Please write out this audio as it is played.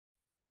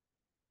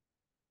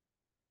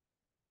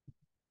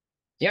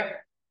Yeah.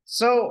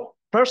 So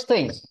first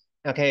things,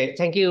 okay,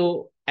 thank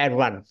you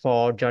everyone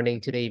for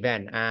joining to the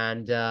event.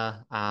 And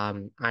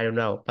I don't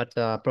know, but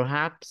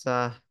perhaps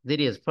this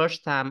is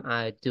first time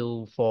I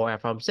do for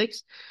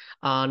L4M6.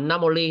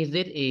 Normally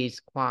this is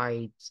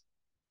quite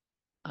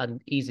an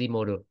easy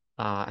model.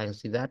 I can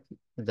see that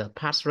the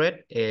pass rate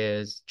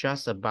is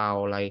just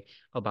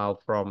about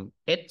from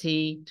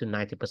 80 to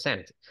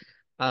 90%.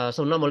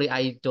 So normally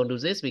I don't do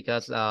this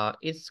because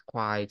it's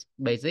quite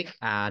basic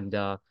and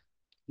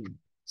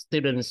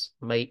students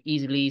may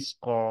easily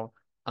score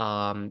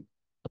a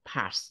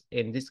pass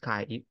in this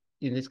kind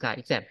of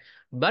exam.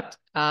 But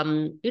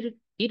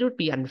it would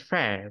be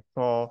unfair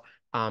for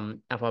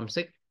F6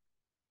 it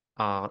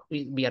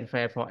would be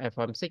unfair for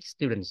F6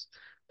 students.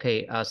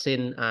 Okay,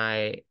 since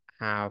I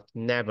have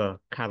never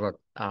covered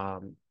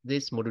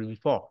this module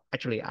before.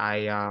 Actually,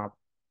 I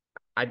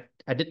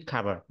did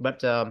cover,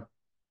 but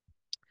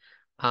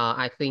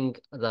I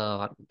think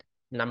the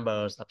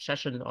numbers of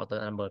session or the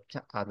number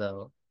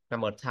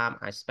of time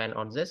I spent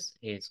on this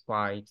is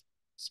quite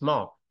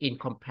small in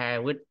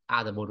compare with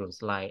other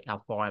modules like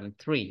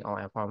L4M3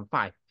 or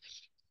L4M5.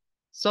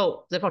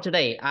 So therefore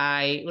today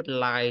I would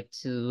like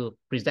to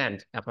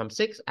present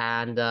L4M6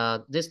 and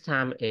this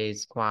time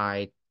is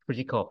quite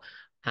critical.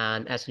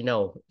 And as you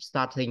know,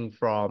 starting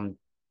from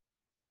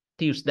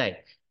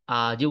Tuesday,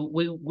 we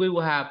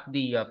will have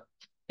the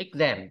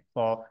exam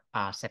for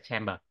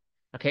September.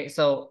 Okay,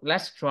 so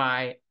let's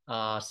try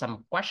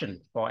some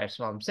question for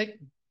F6.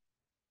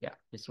 Yeah,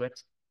 this wait.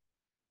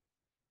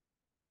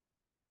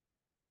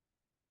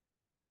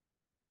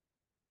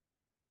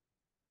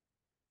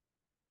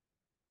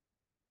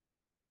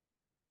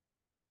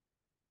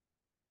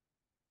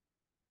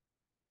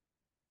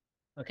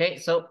 Okay,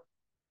 so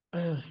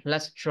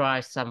let's try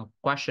some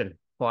question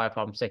for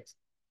F6.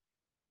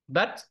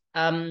 But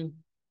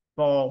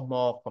for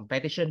more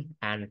competition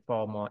and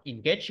for more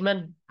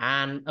engagement,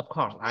 and of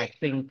course, I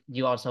think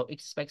you also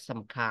expect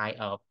some kind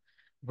of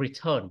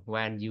return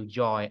when you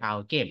join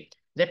our game.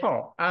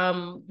 Therefore,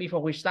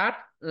 before we start,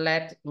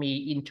 let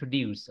me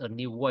introduce a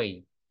new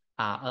way,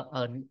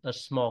 a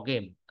small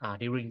game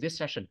during this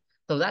session,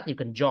 so that you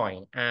can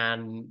join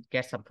and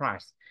get some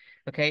prize.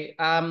 Okay.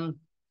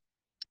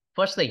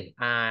 First thing,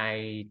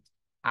 I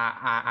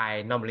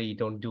normally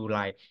don't do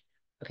like.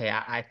 Okay,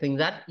 I think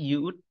that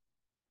you would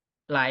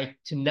like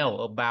to know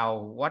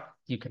about what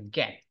you can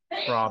get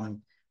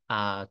from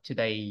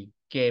today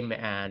game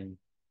and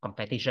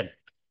competition.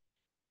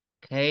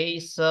 Okay,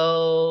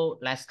 so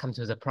let's come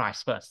to the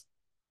prize first.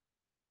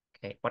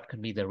 Okay, what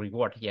could be the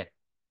reward here?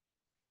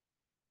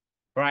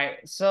 Right,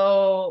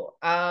 so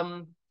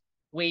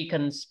we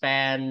can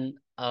spend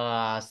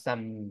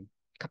some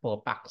couple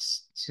of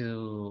bucks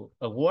to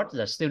award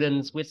the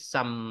students with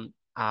some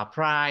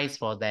prize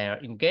for their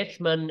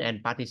engagement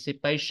and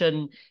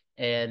participation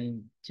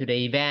in to the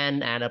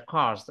event, and of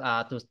course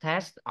to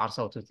test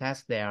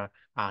their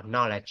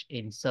knowledge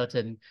in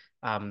certain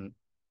um,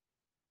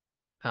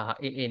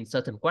 in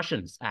certain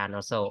questions, and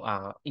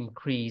also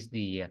increase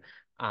the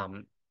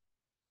um,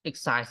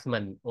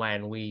 excitement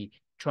when we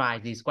try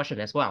this question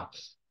as well.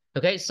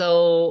 Okay,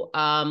 so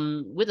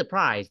with the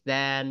price,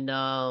 then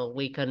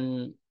we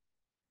can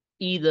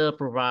either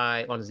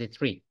provide on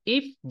Z3.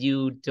 If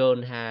you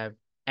don't have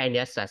any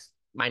access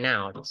by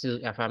now to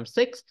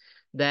FM6,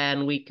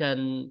 then we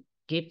can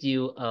give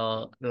you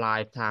a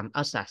lifetime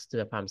access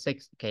to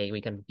FM6. Okay,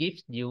 we can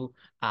give the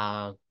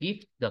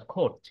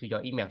code to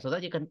your email so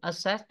that you can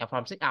access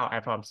FM6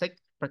 our FM6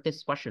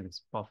 practice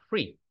questions for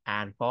free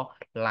and for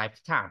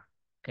lifetime.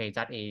 Okay,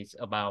 that is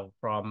about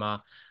from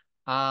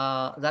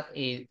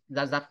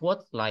that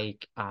worth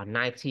like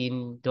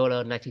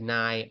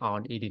 $19.99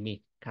 on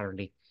Udemy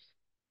currently.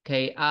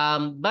 Okay,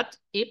 but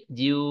if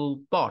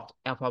you bought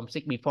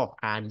L4M6 before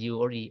and you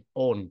already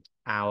own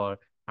our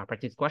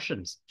practice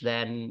questions,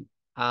 then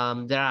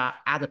there are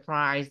other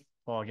price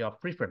for your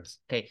preference.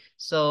 Okay,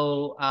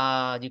 so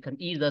you can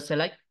either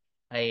select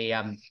a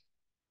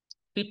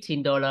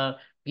 $15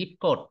 gift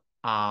code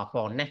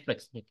for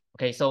Netflix.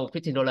 Okay, so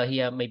 $15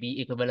 here may be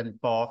equivalent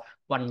for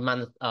 1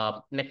 month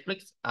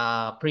Netflix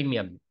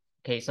premium.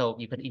 Okay, so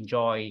you can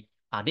enjoy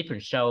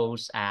different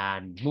shows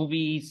and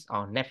movies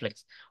on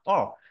Netflix,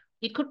 or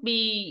it could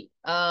be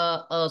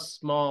a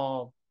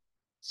small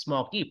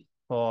gift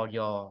for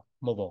your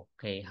mobile.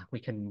 Okay, we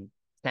can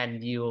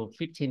send you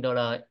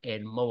 $15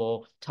 in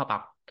mobile top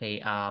up.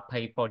 Okay,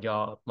 pay for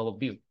your mobile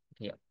bill.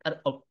 Okay,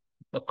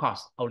 of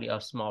course, only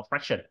a small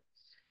fraction,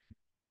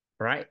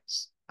 right?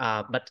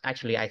 But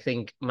actually, I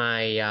think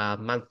my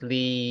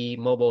monthly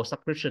mobile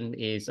subscription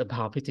is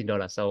about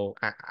 $15. So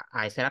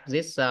I set up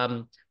this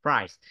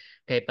price.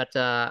 Okay, but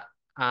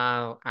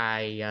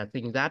I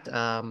think that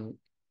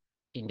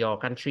in your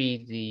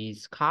country,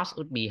 these cost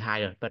would be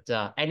higher. But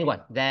anyway,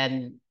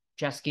 then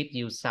just give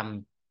you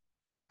some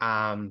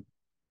um,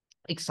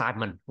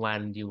 excitement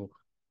when you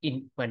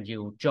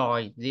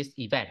join this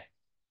event.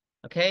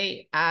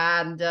 Okay,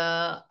 and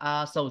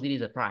so this is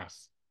the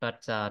price.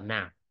 But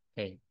now,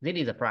 okay, this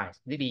is the price.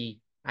 This is,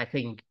 I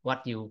think,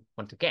 what you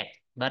want to get.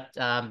 But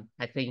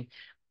I think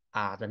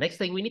the next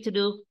thing we need to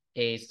do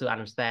is to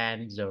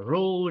understand the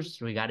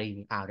rules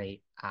regarding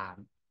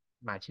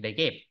my today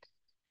game.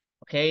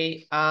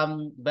 Okay,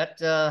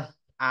 but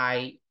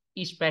I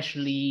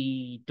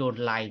especially don't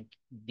like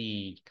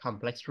the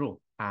complex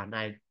rule, and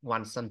I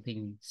want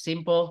something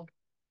simple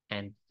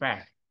and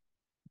fair.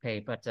 Okay,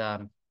 but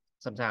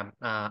sometimes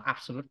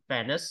absolute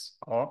fairness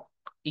or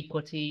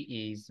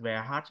equity is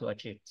very hard to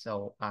achieve.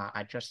 So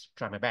I just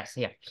try my best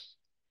here.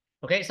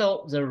 Okay,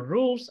 so the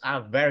rules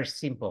are very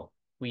simple.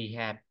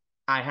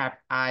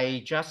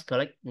 I just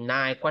collect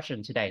 9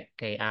 questions today.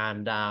 Okay,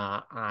 and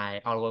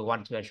I always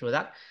want to ensure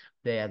that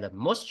they are the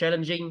most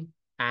challenging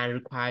and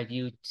require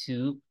you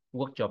to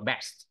work your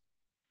best.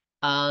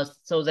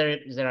 So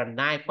there are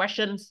 9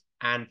 questions,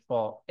 and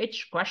for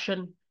each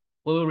question,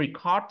 we will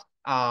record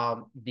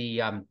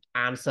the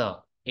answer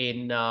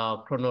in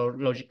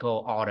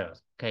chronological order.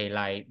 Okay,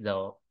 like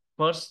the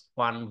first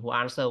one who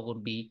answer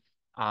would be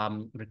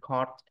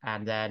record,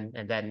 and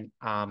then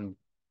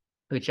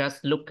we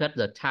just look at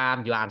the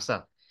time you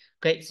answer.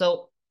 Okay,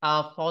 so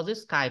for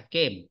this kind of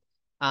game,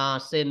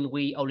 since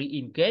we only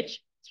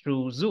engage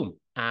through Zoom,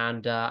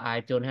 and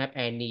I don't have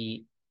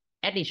any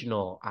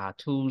additional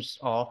tools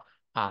or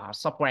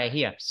software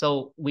here,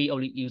 so we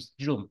only use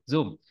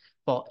Zoom.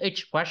 For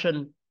each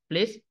question,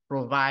 please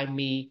provide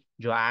me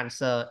your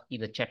answer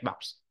in the chat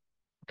box.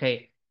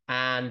 Okay,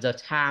 and the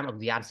time of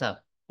the answer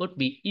would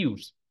be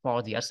used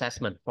for the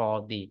assessment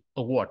for the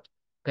award.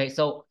 Okay,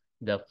 so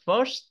the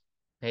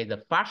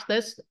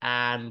fastest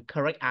and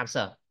correct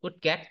answer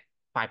would get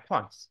 5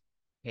 points.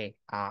 Okay,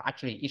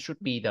 actually it should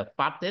be the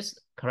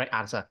fastest correct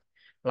answer.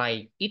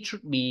 Like it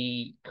should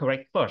be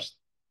correct first,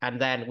 and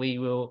then we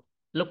will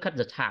look at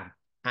the time.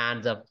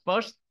 And the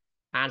first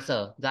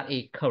answer that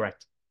is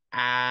correct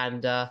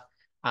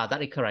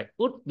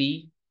would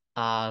be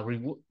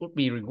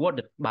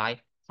rewarded by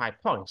 5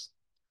 points.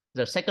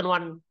 The second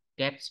one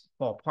gets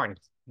 4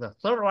 points. The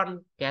third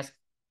one gets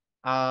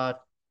uh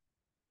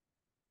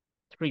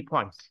 3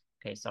 points.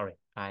 Okay, sorry,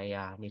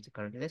 I need to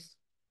correct this.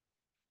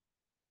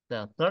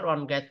 The third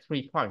one gets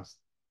 3 points.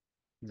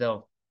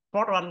 The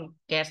fourth one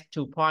gets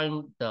 2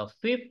 points. The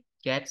fifth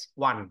gets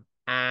one,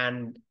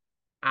 and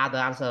other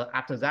answer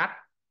after that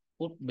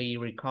would be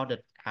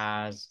recorded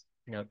as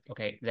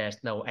okay, there's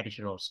no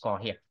additional score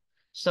here.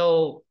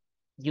 So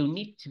you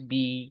need to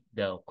be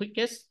the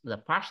quickest, the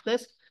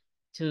fastest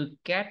to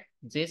get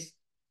this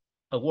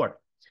award.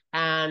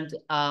 And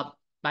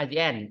by the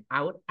end,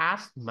 I would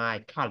ask my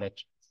colleague,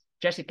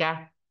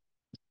 Jessica,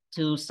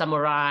 to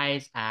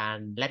summarize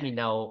and let me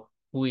know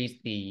who is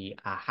the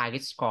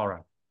highest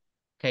scorer.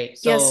 Okay,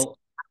 Yes. so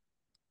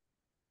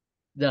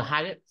the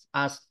highest,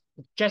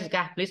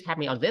 Jessica, please help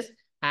me on this.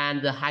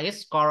 And the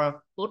highest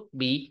scorer would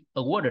be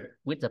awarded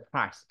with the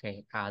prize.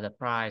 Okay, the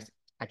prize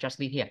I just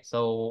leave here.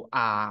 So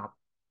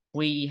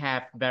we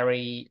have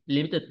very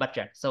limited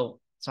budget. So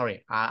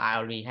sorry, I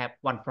only have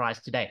one prize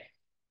today.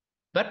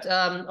 But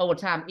over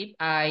time, if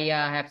I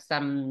have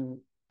some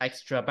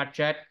extra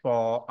budget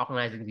for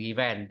organizing the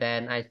event,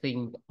 then I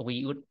think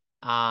we would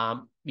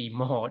be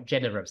more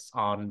generous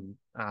on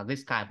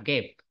this kind of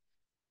game.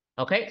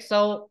 Okay,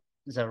 so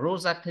the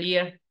rules are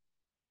clear.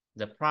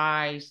 The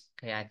price,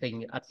 okay, I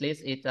think at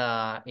least it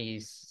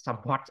is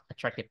somewhat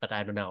attractive, but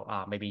I don't know.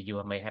 Maybe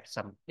you may have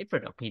some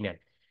different opinion.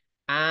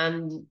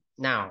 And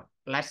now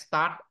let's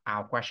start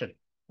our question.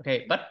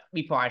 Okay, but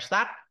before I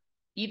start,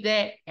 is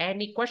there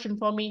any question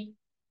for me?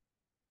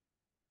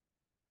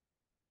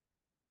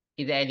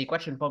 Is there any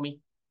question for me?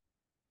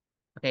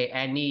 Okay,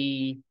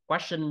 any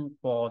question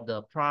for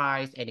the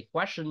price? Any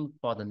question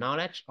for the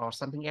knowledge or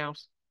something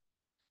else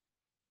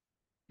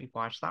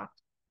before I start?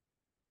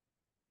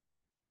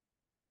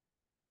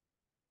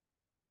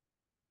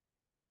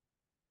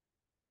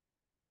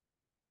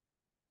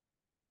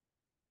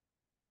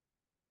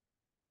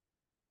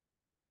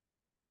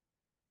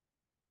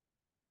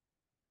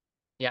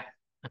 Yeah.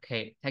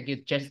 Okay. Thank you,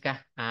 Jessica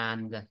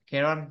and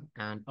Karen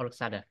and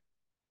Alexander.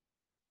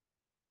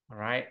 All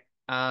right.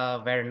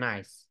 Very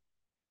nice.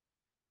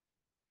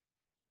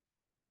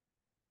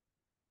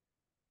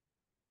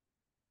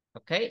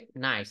 Okay,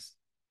 nice.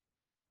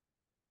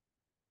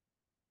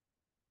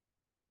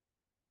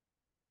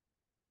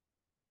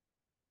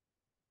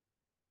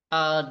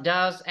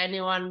 Does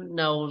anyone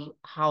know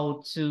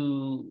how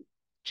to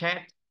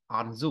chat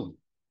on Zoom?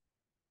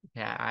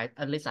 Yeah,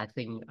 at least I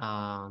think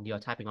you're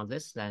typing on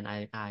this, then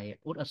I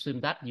would assume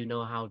that you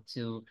know how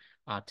to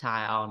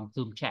tie on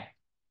Zoom chat.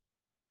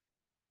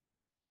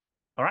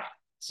 All right,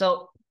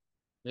 so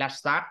let's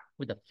start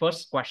with the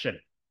first question.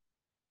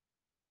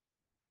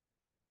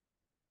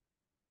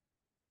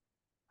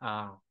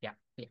 Yeah,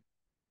 yeah.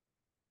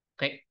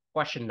 Okay,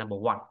 question number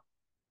 1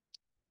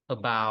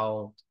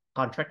 about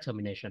contract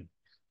termination.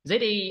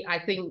 ZD, I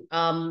think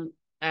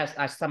as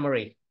a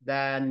summary,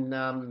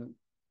 then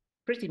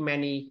pretty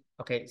many.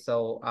 Okay,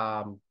 so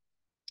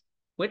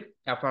with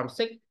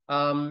L4M6,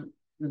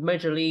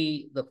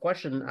 majorly the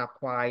question are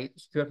quite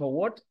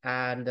straightforward,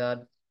 and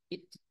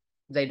it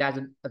they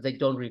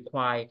don't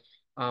require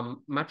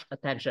much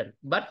attention.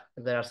 But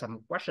there are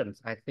some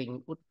questions I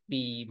think would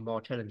be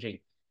more challenging.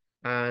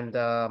 And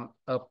a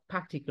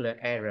particular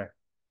error,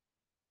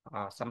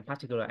 some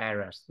particular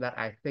errors that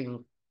I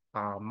think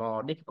are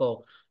more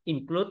difficult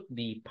include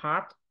the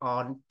part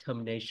on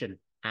termination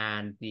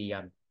and the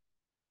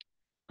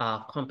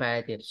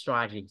competitive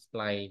strategies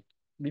like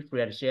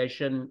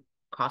differentiation,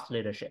 cost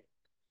leadership.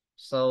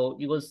 So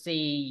you will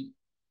see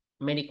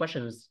many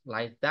questions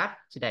like that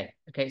today.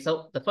 Okay,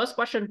 so the first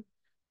question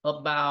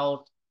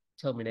about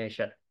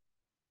termination,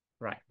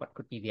 right? What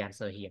could be the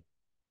answer here?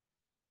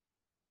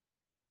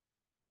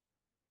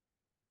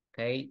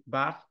 Okay,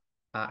 but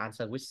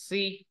answer with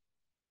C.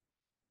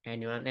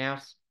 Anyone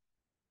else?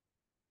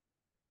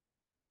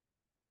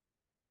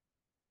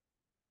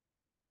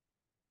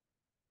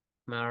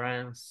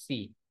 Maran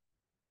C.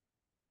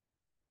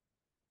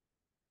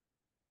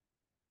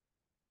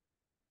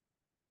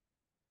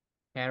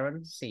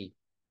 Karen C.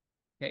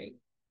 Okay,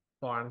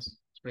 forms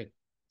three.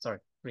 Sorry,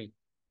 three.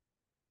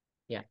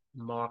 Yeah,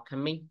 more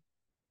coming.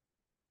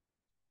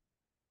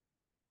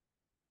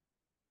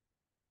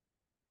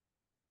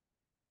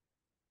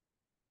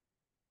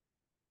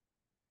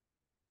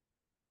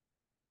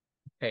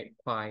 Okay,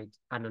 quite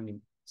anonym.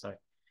 Sorry,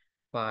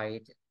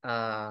 quite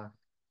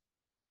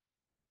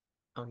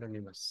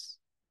anonymous.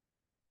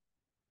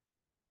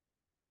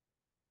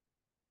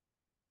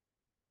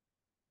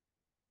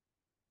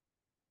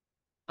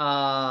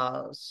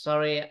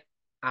 Sorry,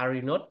 are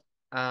you not?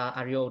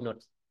 Are you not?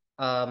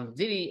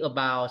 This is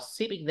about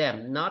CIP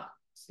exam, not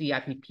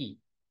CIPP.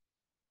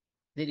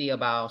 This is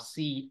about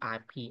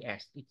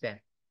CIPS exam.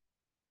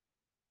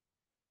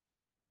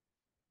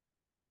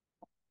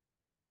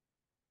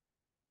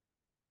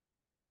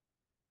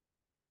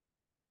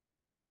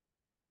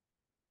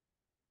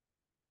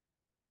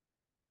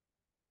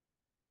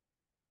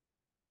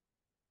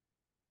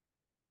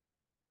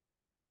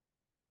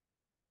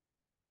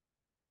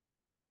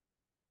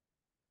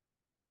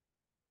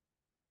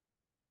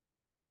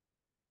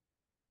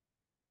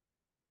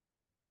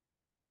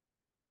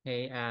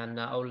 Okay, and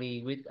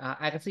only with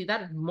I can see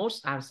that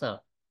most answer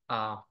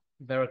are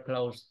very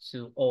close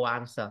to all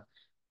answer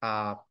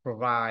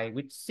provide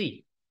with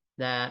C.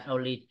 That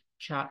only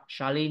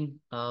Charlene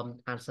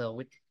answer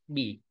with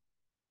B.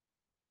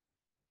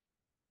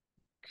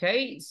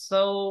 Okay,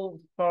 so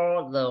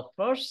for the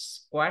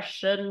first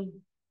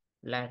question,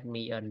 let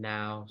me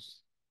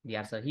announce the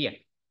answer here.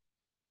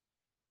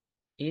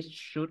 It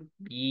should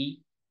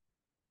be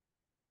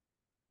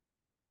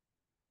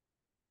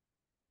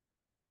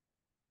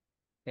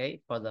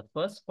okay. For the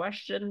first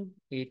question,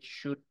 it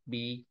should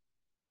be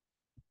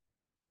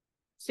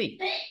C.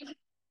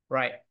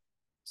 Right.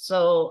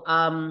 So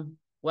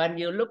when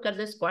you look at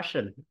this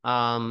question,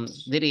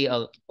 this is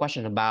a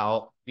question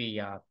about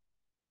the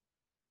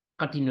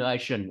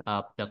continuation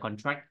of the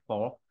contract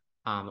for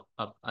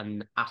of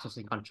an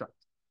outsourcing contract.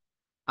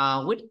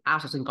 With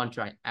outsourcing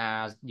contract,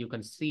 as you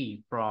can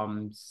see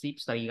from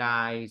Cips study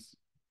guides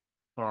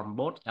from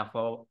both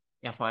L4,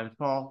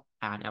 L4M4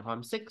 and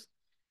L4M6,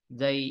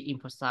 they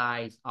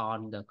emphasize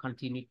on the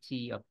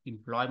continuity of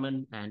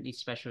employment and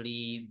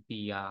especially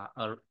the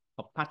a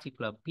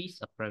particular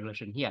piece of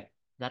regulation here,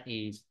 that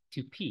is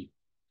 2P.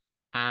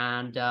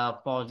 And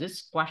for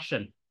this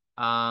question,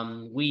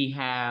 we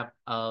have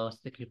a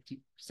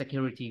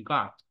security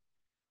guard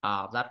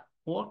that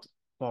worked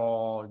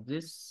for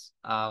this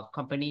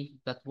company,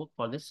 that worked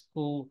for this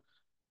school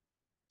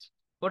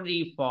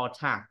only for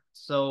time.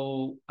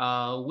 So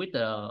with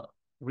the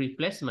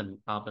replacement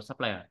of the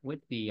supplier, with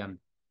the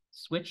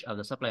switch of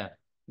the supplier,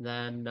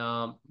 then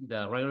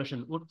the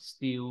regulation would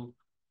still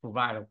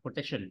provide a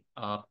protection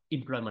of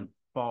employment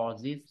for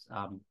this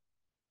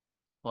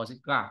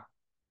guard.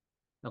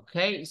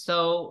 Okay,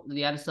 so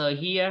the answer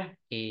here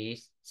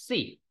is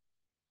C.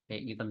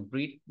 Okay, you can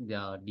read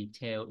the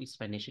detailed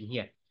explanation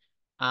here.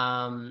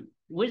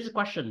 With the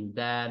question,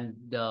 then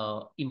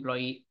the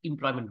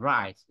employment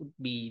rights would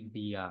be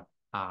the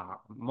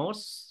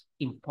most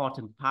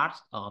important part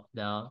of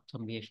the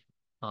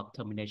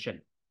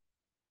termination.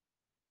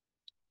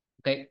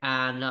 Okay,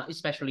 and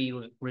especially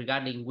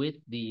regarding with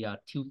the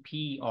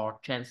 2P or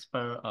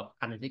transfer of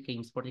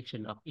undertakings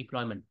protection of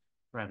employment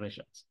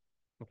regulations.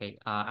 Okay,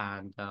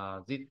 and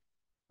this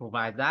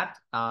provide that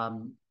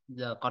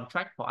the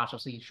contract for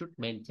outsourcing should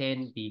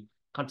maintain the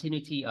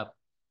continuity of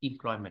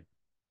employment.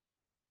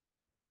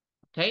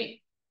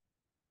 Okay,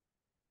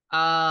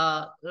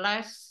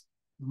 let's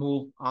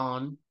move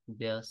on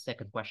the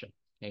second question.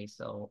 Okay,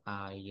 so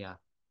I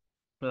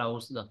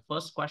close the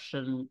first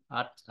question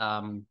at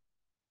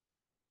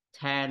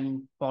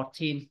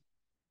 10:14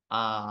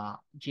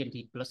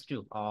 GMT plus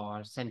 2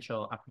 or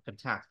Central African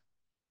time.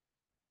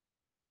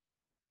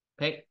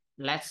 Okay,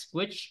 let's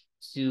switch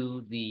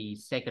to the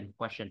second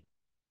question.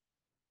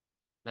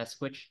 Let's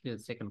switch to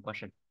the second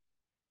question.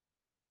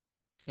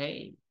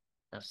 Okay,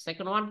 the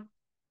second one,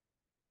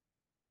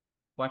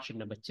 question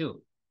number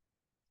 2.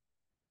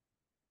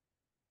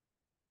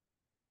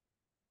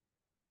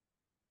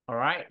 All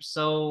right,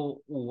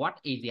 so what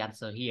is the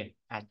answer here?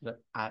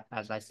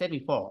 As I said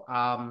before,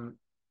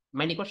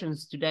 many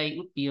questions today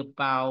would be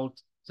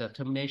about the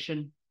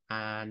termination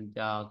and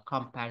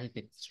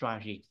competitive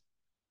strategies.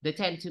 they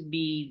tend to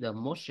be the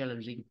most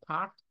challenging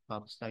part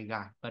of study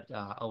guide, but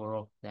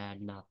overall,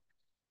 then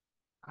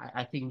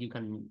I think you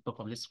can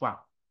perform this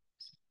well.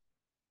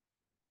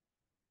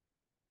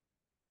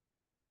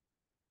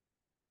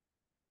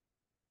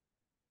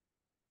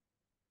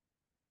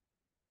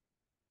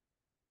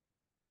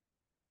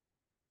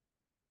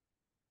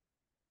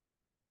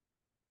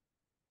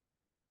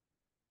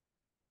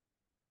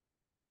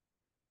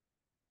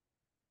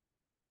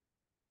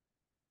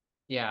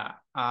 Yeah.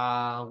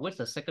 With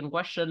the second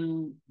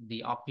question,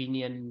 the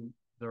opinion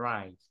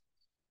varies.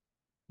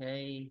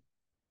 Okay.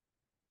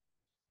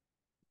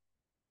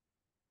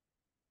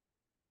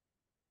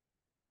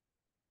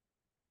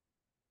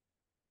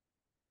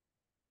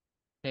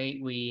 Okay,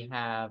 we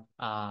have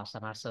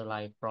some answer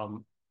like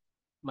from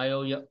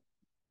Mayo.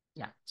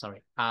 Yeah,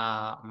 sorry.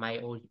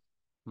 Mayowa.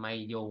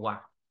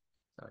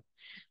 Sorry.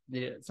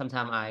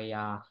 Sometimes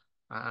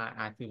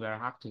I feel very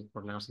hard to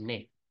pronounce the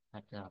name,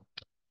 but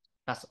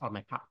that's on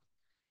my part.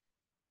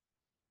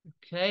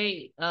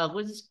 Okay.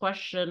 With this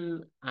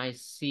question, I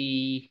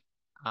see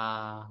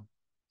Mayowa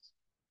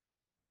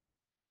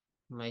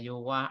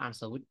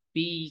answer with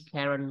B,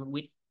 Karen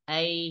with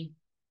A,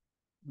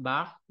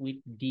 Bach with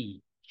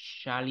D,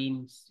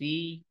 Charlene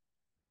C,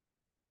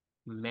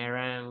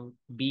 Merang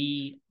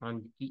B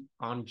on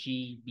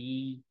G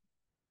B,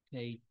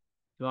 okay,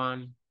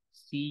 John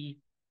C,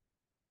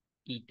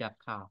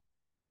 Idaka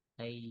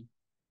A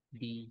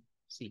D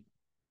C.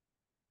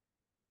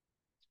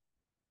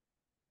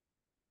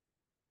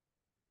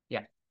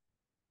 Yeah,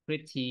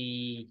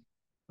 pretty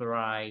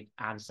right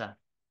answer.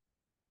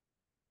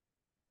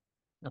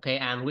 Okay,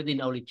 and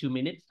within only 2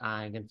 minutes,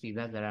 I can see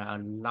that there are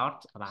a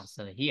lot of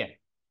answers here.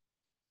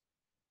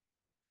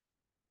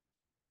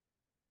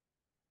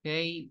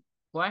 Okay,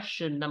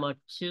 question number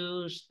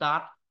two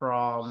start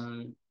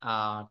from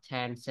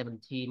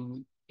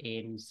 10:17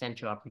 in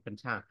Central African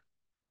time.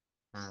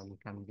 And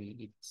can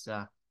be it's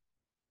I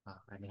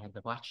may have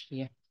the watch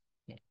here.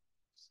 Yeah.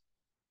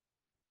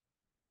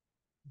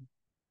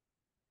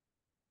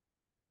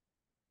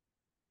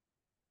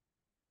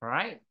 All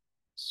right.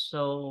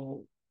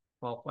 So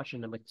for question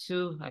number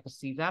two, I can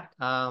see that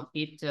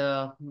it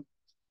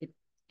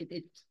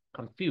it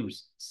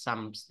confused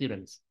some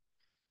students.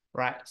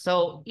 Right.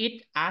 So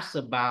it asks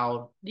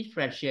about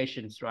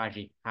differentiation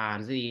strategy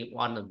and the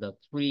one of the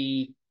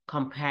three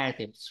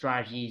comparative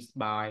strategies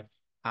by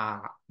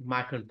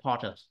Michael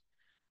Porter.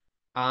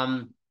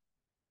 Um,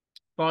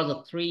 for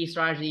the three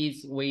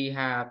strategies, we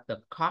have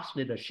the cost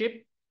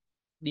leadership,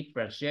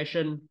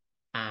 differentiation,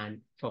 and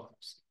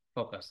focus.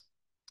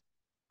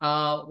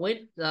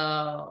 With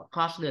the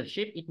cost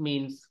leadership, it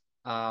means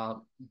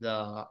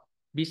the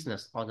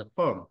business or the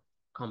firm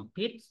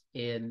competes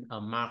in a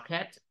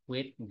market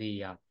with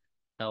the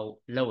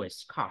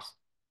lowest cost.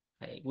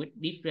 Okay. With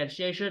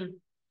differentiation,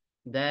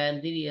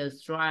 then the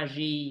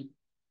strategy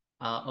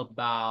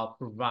about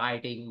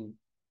providing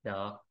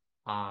the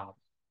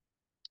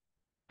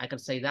I can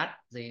say that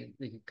they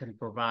can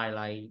provide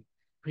like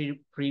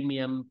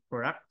premium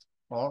product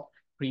or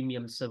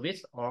premium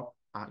service, or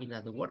in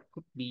other words,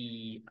 could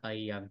be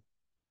a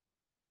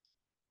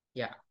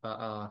yeah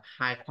a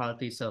high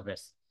quality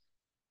service.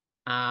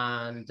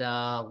 And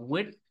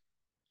with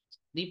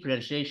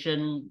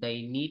differentiation,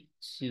 they need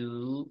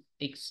to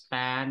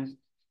expand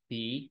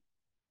the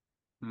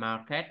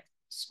market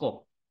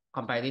scope,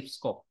 competitive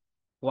scope.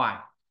 Why?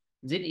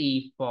 This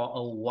is for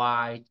a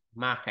wide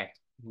market,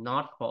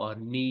 not for a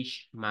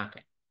niche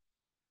market.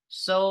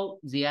 So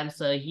the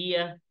answer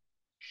here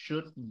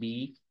should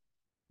be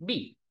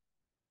B.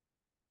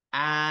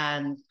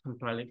 And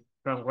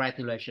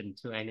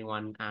congratulations to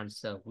anyone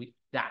answer with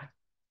that.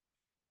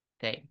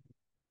 Okay,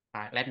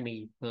 let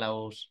me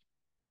close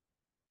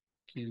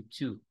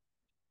Q2.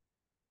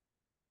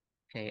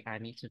 Okay, I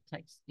need to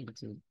text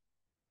into,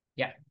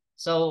 yeah.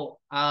 So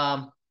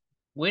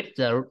with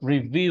the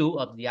review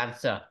of the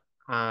answer,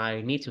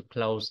 I need to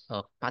close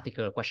a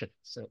particular question.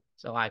 So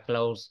I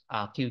close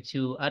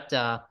Q2 at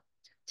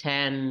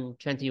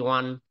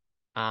 10:21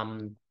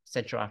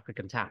 Central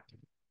African time.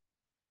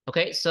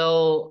 Okay,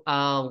 so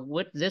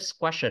with this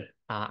question,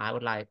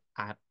 I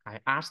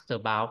asked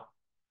about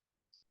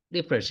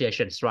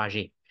differentiation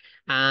strategy.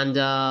 And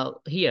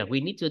here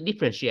we need to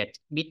differentiate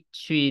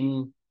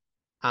between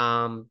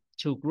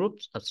two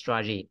groups of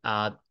strategy.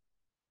 A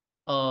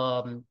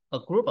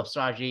group of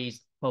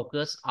strategies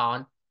focus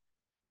on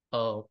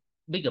a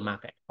bigger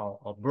market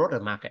or broader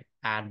market,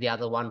 and the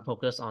other one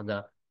focus on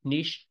the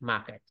niche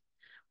market.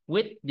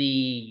 With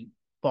the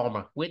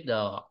former, with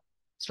the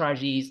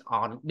strategies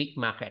on big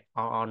market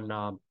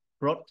or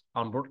broad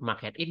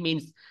market, it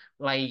means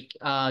like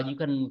you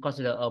can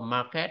consider a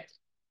market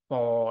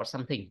for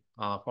something,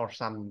 for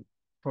some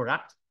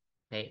product,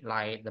 okay,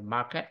 like the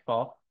market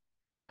for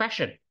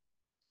fashion,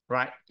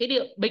 right? It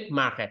is a big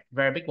market,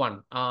 very big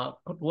one.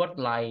 Could worth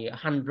like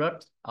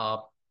hundreds of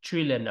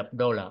trillion of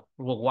dollar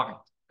worldwide.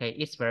 Okay,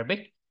 it's very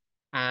big,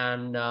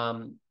 and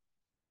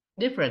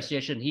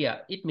differentiation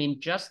here, it means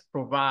just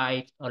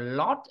provide a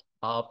lot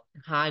of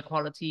high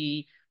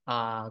quality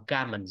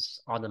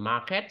garments on the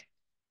market,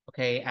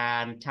 okay,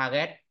 and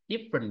target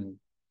different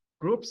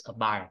groups of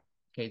buyer.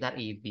 Okay, that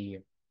is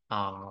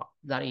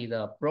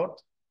the broad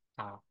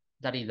uh,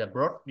 that is the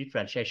broad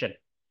differentiation.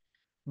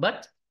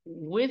 But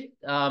with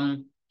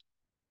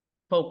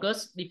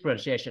focus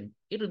differentiation,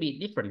 it will be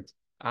different.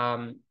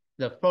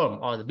 The firm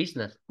or the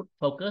business would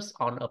focus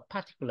on a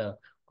particular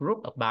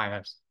group of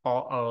buyers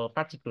or a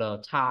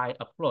particular type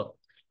of product.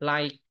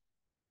 Like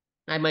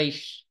I may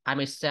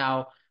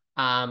sell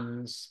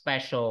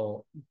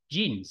special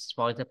jeans,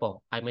 for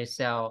example. I may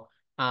sell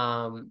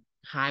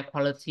high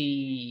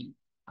quality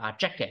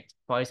jacket,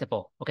 for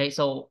example. Okay,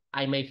 so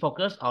I may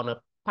focus on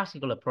a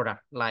particular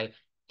product like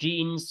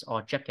jeans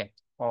or jacket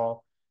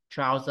or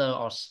trouser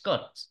or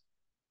skirt,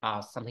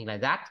 something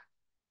like that.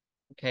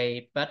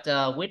 Okay, but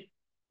with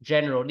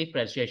general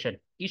differentiation,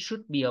 it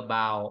should be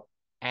about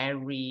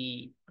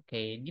every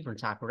different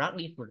type of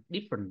product,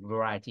 different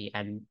variety,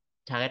 and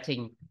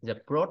targeting the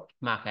broad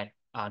market,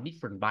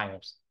 different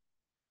buyers.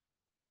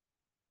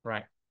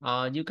 Right.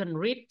 You can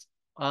read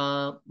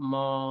uh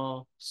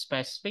more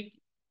specific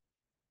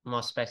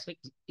more specific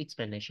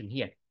explanation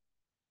here.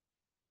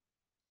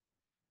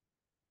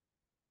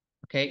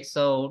 Okay,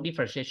 so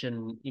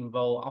differentiation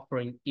involve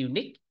offering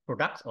unique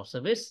products or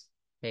service.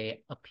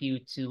 They appeal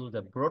to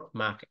the broad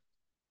market.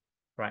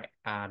 Right.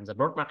 The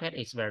broad market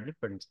is very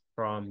different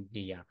from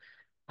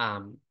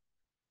um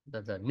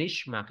the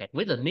niche market.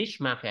 With the niche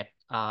market,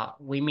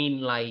 we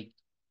mean like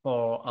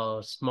for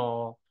a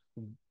small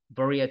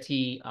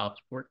variety of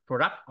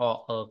product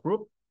or a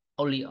group,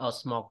 only a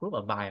small group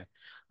of buyer,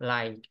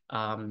 like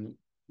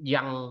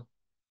young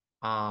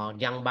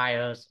young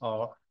buyers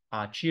or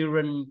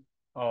children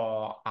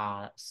or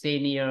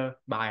senior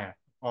buyer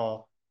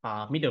or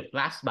middle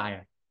class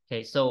buyer.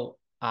 Okay, so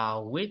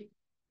with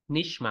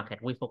niche market,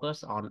 we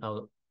focus on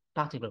a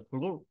particular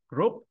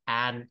group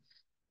and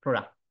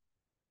product,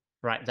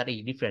 right? That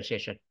is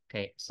differentiation.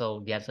 Okay,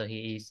 so the answer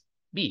here is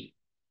B.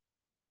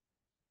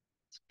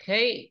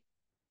 Okay,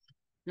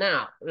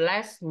 now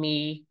let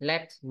me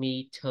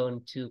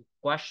turn to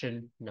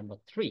question number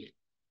 3.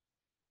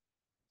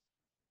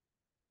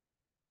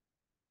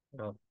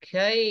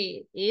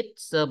 Okay,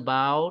 it's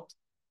about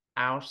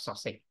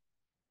outsourcing.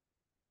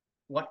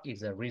 What is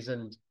the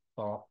reason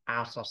for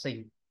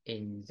outsourcing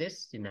in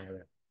this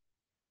scenario?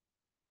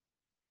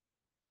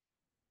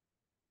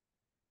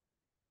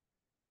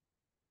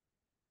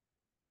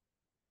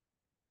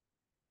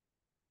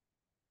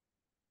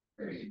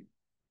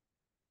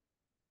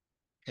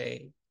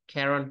 Okay,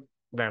 Karen,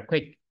 very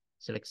quick.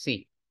 Select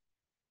C,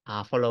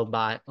 followed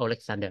by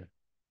Alexander.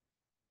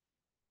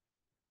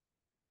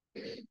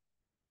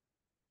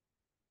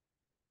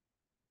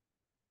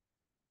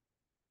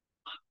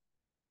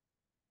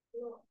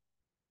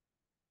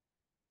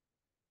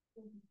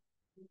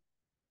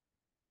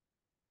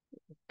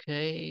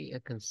 Okay, I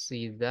can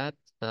see that.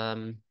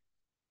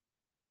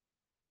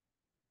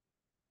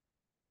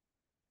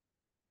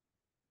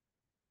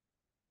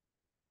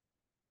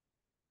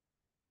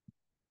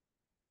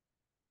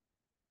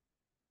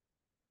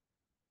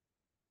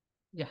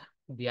 Yeah,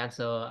 the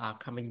answer are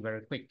coming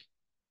very quick.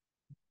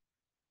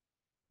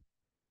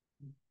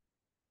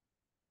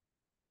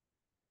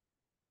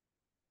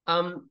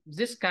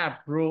 This kind of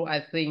rule, I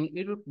think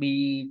it would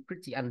be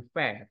pretty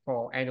unfair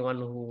for anyone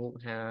who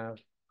have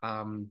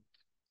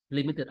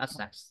limited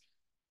access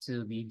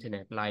to the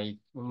internet. Like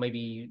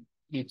maybe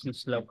due to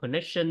slow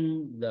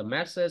connection, the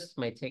message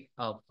may take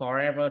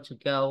forever to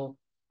go,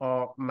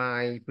 or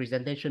my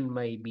presentation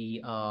may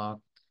be a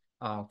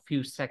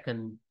few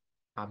seconds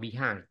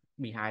behind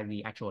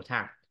the actual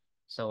time.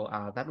 So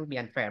that would be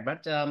unfair.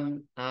 But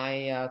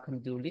I can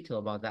do little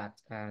about that,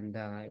 and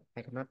I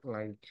cannot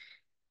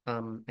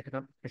I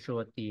cannot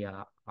assure the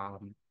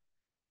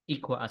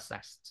equal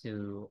access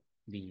to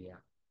the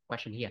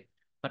question here.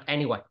 But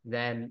anyway,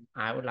 then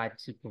I would like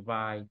to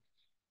provide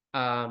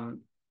a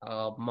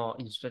more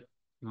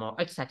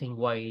exciting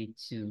way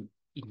to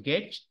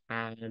engage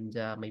and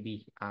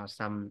maybe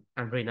some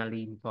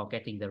adrenaline for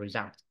getting the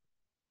result.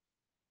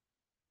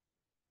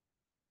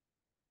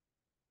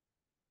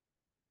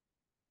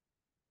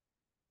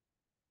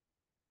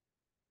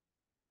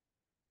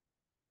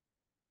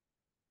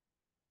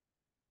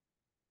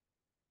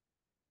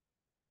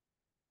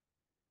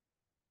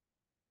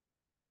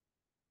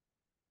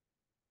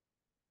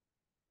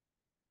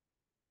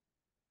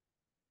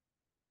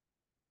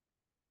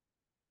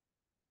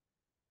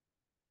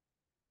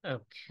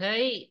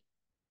 Okay.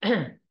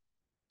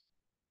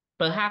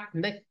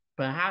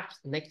 Perhaps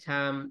next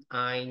time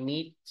I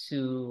need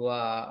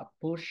to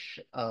push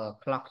a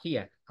clock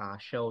here,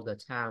 show the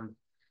time.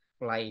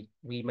 Like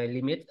we may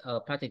limit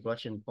a practice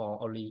question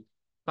for only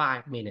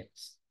 5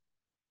 minutes.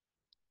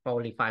 For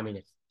only 5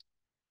 minutes.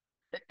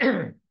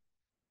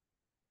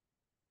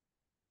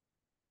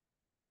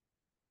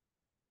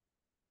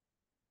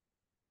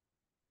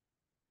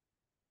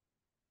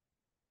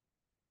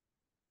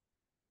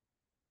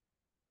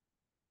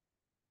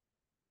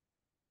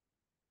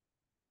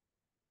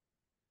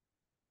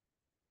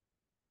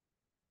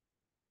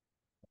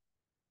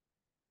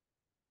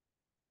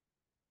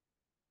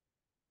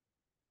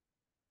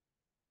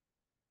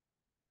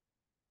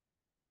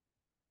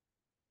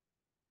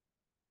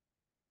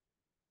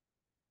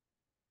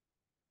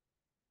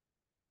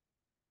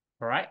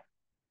 All right.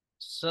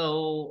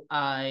 So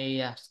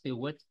I'm still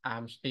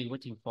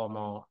waiting for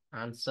more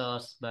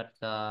answers, but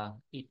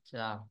it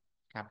kind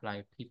of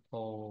like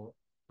people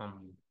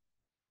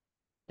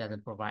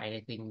doesn't provide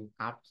anything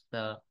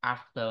after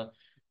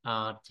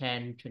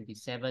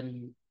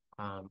 10:27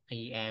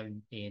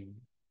 a.m. in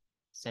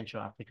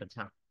Central African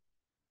time.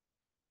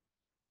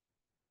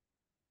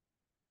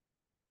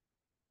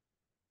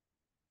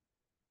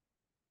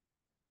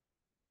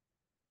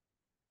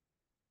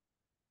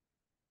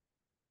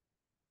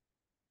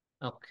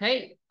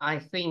 Okay, I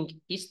think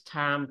it's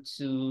time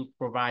to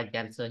provide the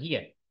answer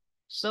here.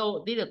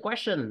 So this is a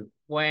question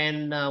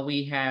when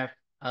we have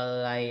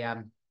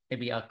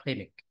maybe a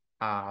clinic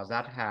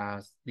that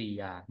has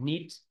the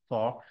need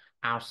for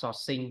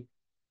outsourcing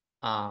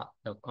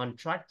the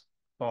contract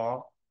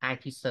for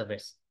IT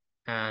service,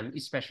 and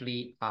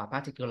especially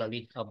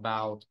particularly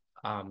about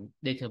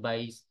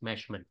database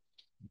management.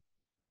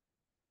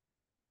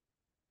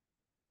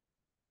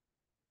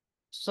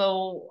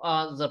 So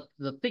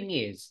the thing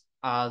is,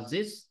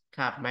 this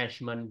card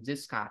management,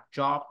 this card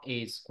job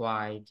is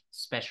quite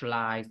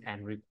specialized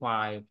and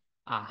require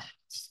uh,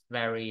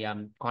 very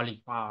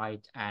qualified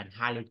and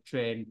highly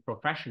trained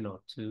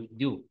professional to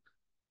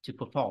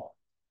perform.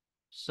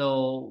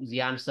 So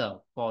the answer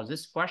for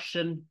this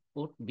question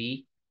would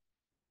be,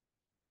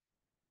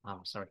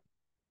 sorry,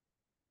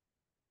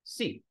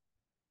 C.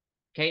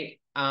 Okay,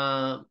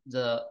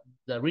 the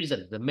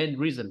main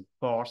reason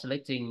for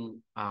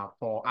selecting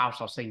for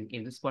outsourcing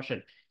in this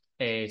question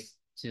is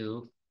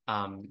to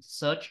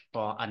search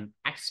for an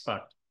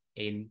expert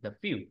in the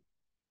field.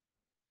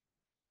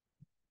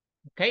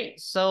 Okay,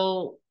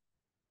 so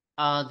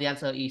the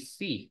answer is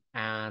C,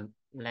 and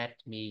let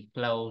me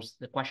close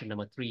the question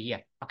number 3 here.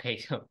 Okay,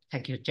 so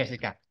thank you,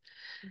 Jessica.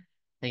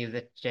 Thank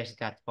you,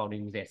 Jessica, for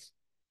doing this.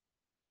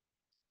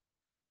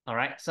 All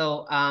right,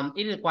 so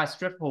it is quite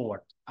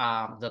straightforward.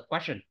 The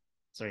question,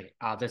 sorry,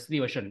 the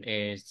situation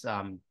is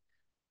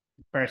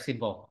very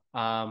simple.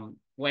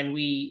 When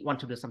we want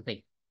to do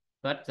something,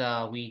 but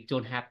we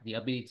don't have the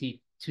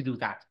ability to do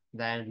that,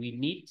 then we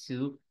need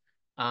to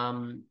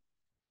um,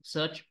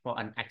 search for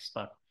an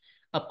expert.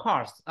 Of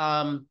course,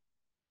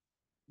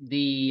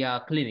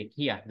 the clinic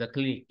here, the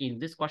clinic in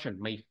this question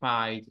may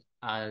find,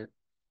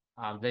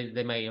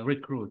 they may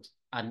recruit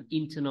an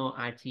internal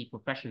IT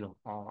professional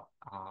or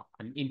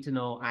an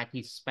internal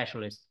IT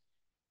specialist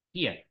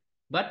here,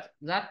 but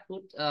that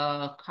would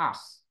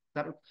cost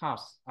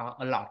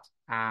a lot,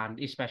 and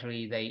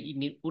especially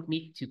would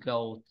need to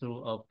go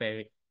through a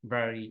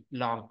very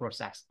long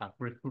process of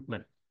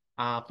recruitment.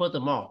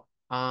 Furthermore,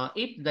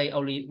 if they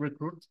only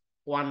recruit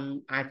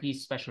one IT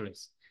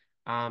specialist,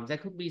 there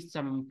could be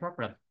some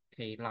problem,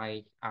 okay,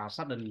 like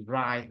sudden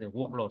rise the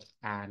workload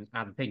and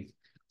other things.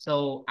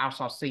 So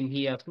outsourcing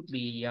here could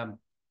be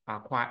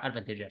quite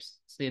advantageous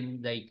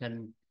since they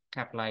can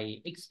kind of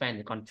like expand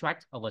the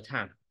contract over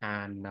time,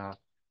 and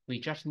we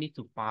just need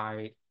to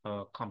find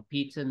a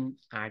competent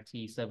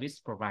IT service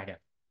provider.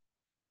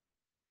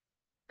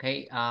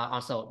 Okay,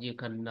 also you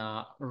can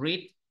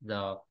read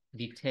the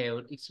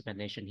detailed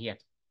explanation here.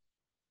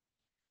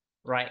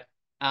 Right.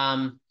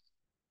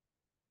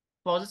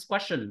 For this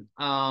question,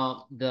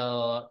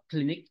 the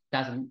clinic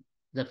doesn't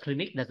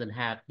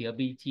have the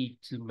ability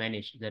to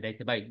manage the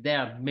database.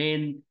 Their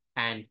main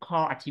and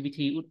core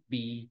activity would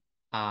be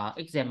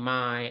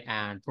examine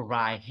and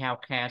provide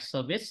healthcare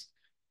service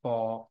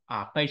for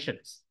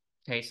patients.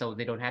 Okay, so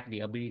they don't have the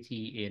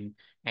ability in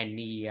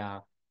any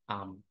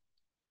um,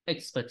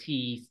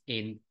 expertise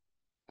in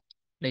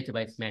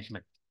database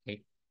management.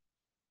 Okay,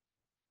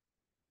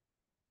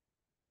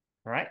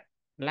 all right.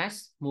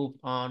 Let's move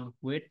on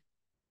with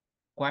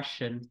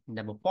question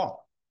number 4.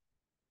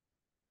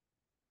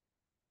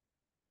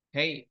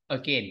 Okay,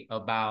 again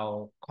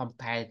about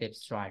competitive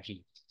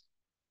strategy.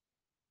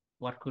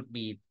 What could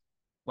be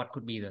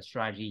the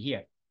strategy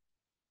here?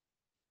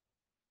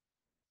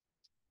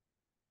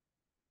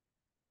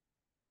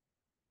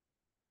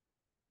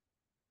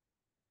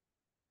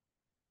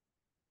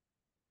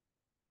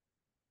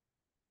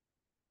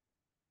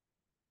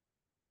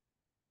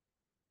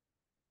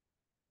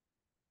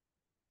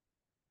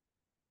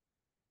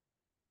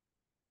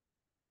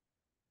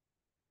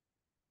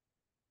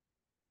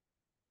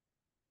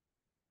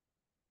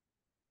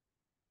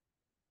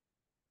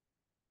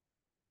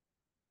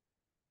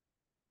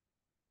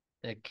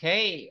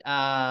 Okay,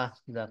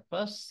 the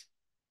first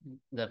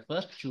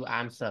two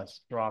answers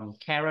from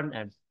Karen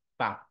and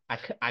Bob.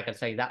 I can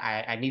say that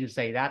I need to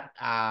say that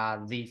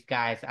these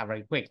guys are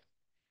very quick.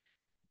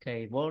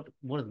 Okay, both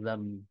of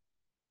them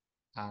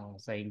are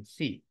saying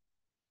C.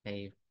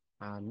 Okay,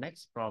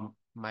 next from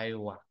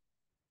Maiwa,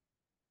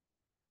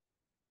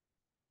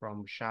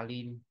 from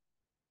Charlene,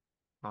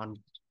 on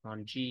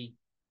G,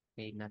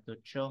 okay,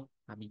 Natucho,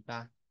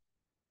 Habiba,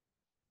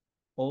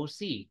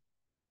 OC,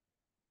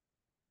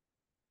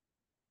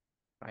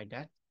 like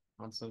that,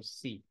 also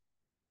C.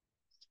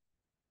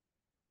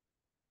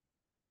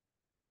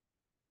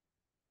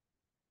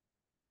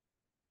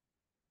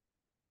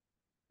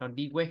 On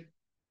B way,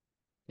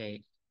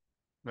 okay,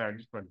 very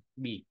different.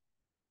 B.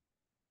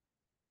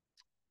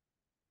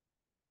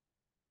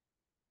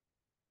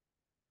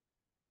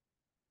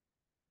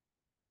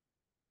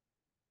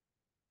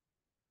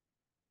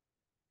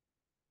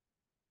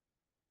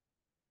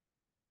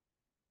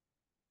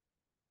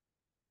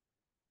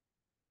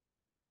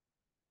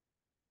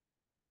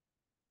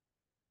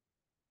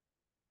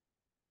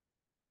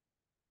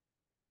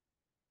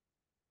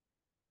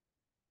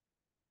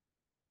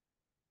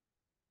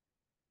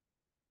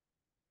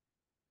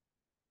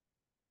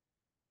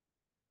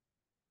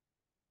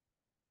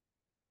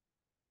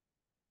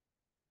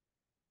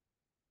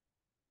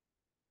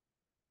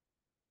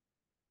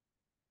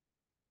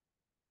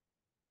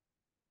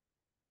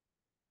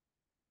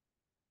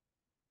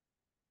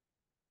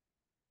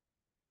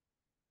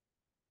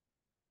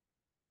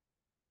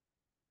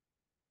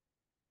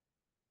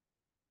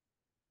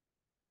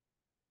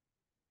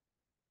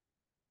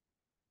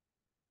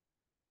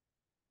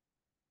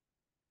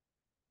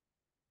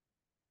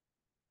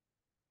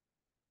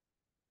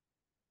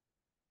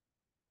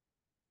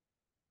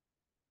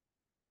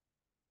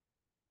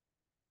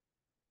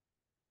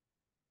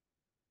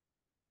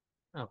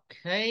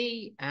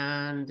 Okay,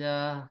 and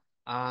there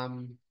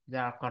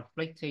are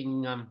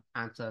conflicting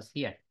answers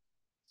here.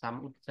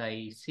 Some would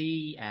say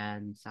C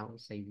and some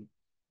would say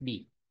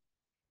B.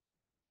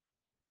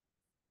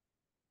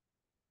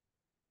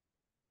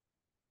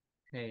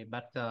 Okay,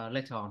 but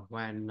later on,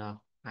 when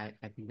I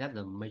think that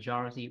the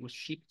majority would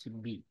shift to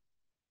B.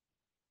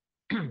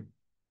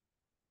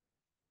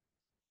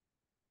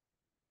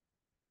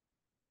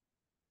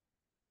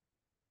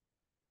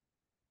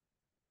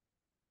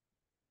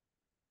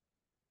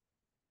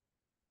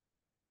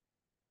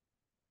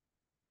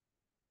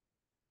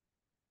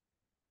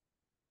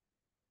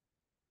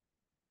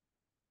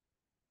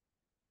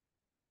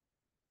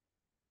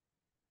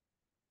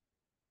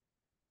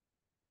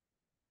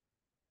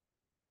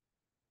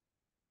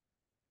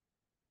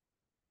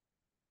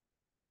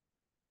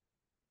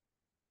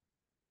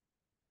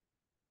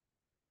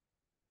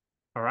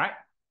 All right.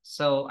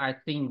 So I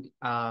think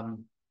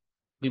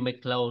we may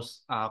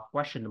close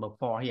question number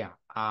 4 here.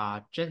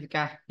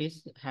 Jessica,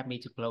 please help me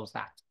to close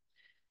that.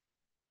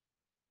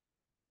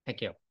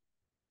 Thank you.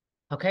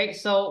 Okay,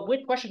 so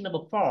with question number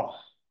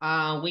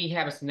 4, we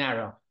have a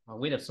scenario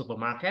with a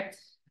supermarket,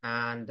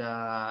 and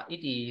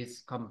it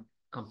is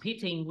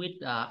competing with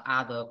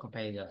other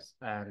competitors,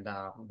 and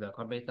the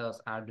competitors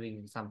are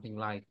doing something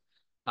like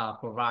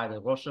provide the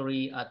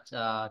grocery at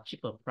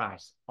cheaper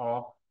price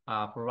or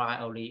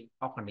provide only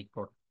organic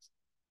products.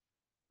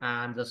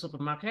 And the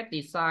supermarket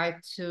decide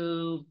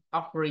to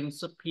offering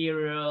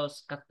superior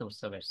customer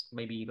service.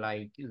 Maybe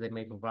like they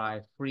may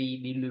provide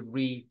free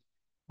delivery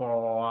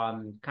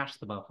for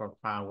customer from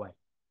far away,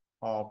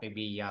 or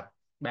maybe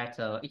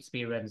better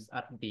experience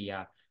at the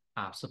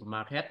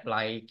supermarket,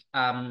 like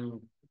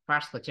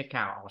faster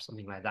checkout or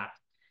something like that.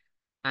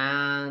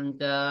 And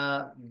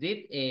this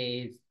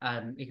is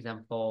an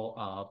example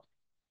of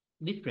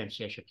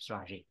differentiation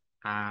strategy.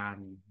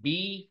 And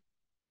B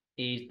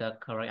is the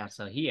correct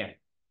answer here.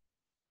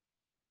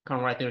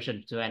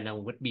 Congratulations to Anna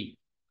with B.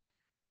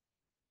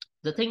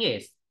 The thing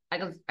is, I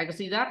can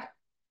see that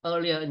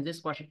earlier in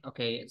this question.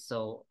 Okay,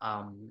 so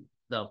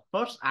the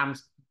first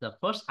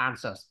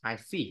answers I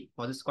see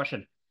for this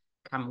question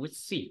come with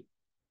C.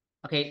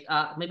 Okay,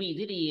 maybe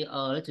really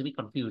a little bit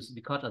confused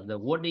because of the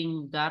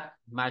wording that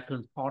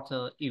Michael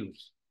Porter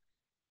used.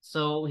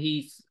 So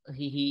he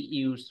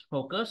used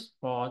focus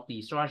for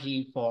the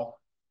strategy for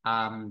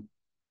um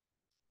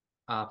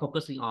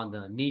focusing on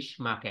the niche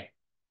market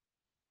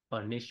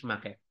or niche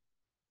market.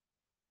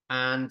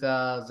 And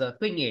the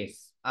thing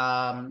is,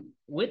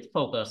 with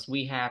focus,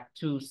 we have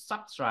two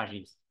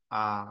sub-strategies,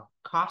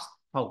 cost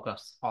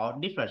focus or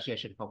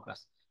differentiation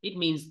focus. It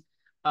means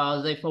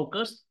they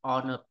focus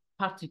on a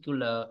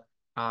particular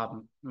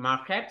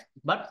market,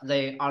 but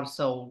they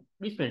also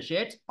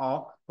differentiate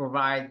or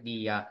provide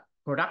the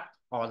product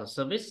or the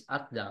service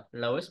at the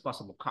lowest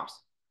possible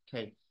cost.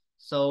 Okay,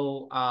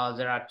 so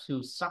there are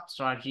two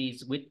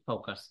sub-strategies with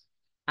focus.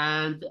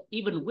 And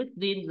even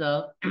within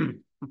the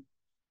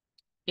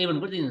even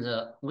within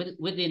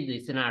the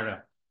scenario,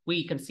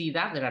 we can see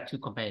that there are two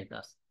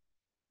competitors.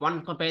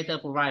 One competitor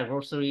provides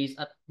groceries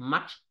at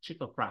much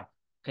cheaper price.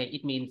 Okay,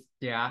 it means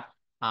they are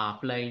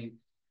playing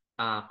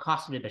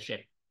cost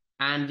leadership,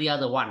 and the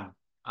other one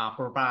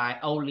provide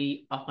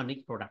only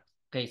organic products.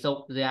 Okay,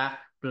 so they are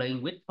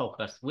playing with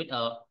focus with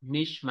a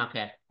niche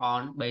market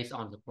on based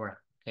on the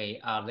product.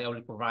 Okay, they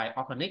only provide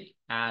organic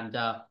and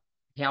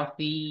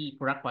healthy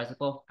product, for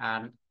example,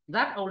 and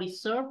that only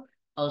serve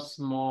a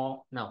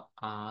small no,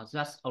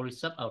 that's only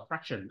serve a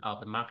fraction of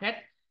the market.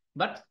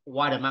 But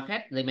wider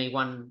market, they may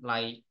want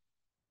like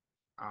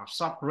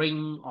soft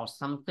drink or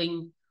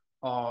something,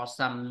 or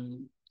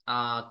some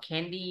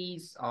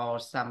candies or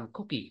some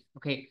cookies.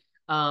 Okay,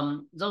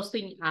 those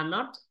things are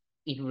not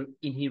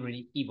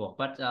inherently evil,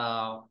 but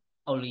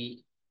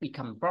only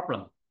become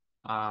problem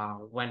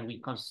when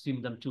we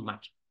consume them too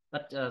much.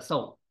 But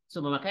so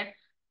supermarket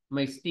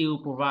may still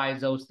provide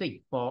those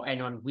things for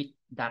anyone with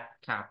that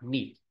kind of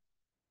need.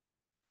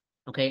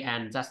 Okay,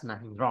 and that's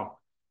nothing wrong.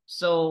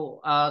 So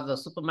the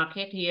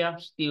supermarket here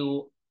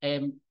still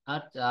aim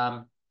at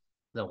the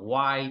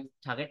wide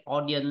target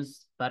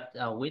audience, but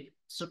with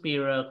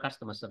superior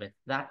customer service.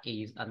 That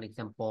is an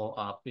example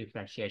of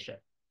differentiation.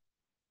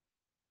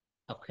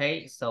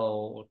 Okay,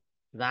 so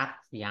that's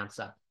the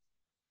answer.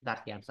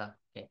 That's the answer.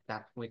 Okay,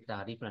 that with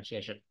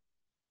differentiation.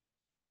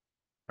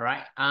 All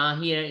right.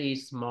 Here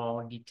is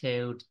more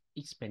detailed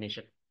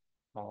explanation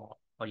for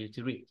you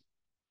to read.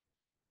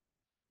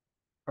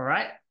 All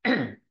right.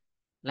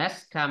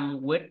 Let's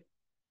come with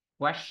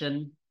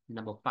question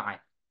number 5.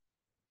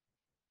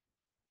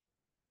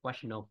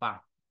 Question number 5.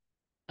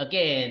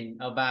 Again,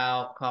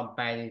 about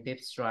competitive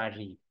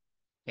strategy.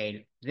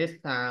 Okay, this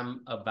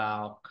time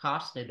about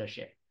cost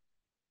leadership.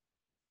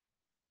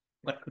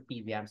 What could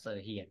be the answer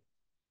here?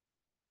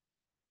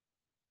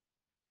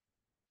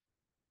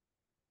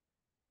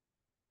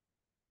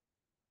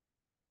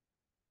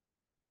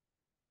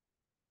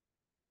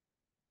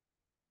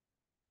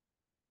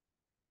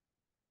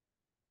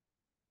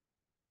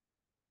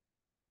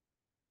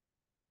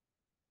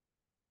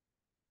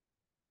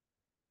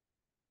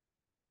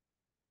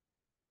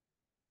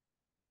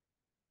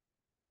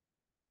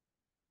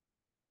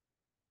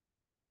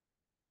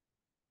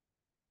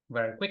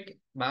 Very quick.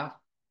 Bath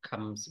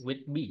comes with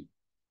B.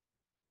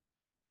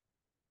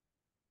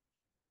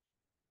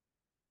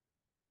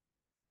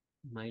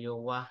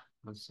 Mayowa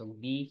also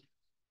B.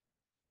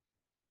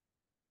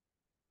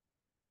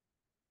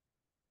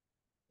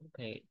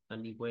 Okay,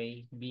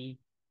 anyway, B.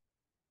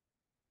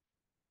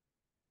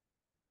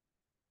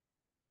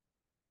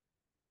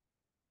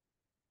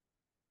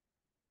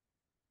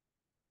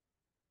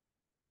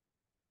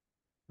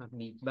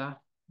 B bath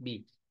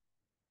B.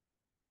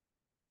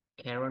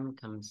 Karen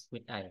comes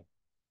with A.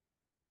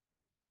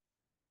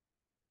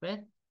 With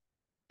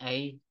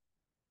A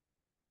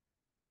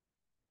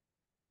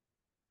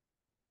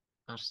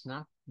are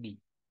not B.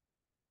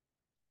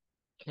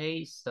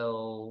 Okay,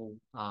 so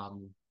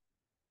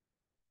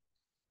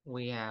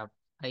we have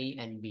A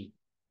and B.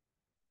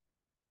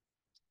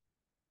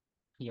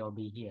 Here or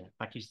B here.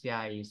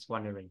 Patricia is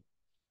wondering.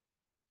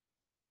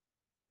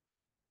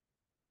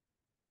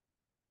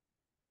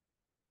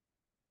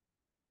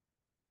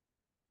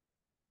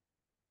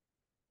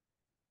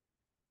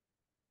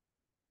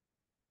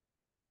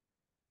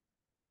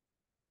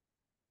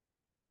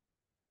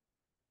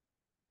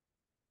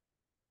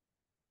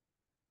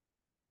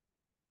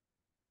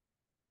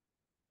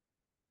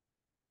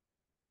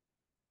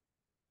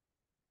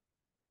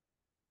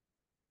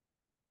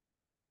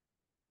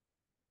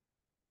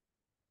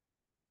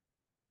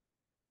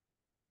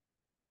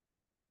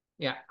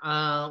 Yeah.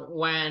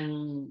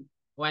 When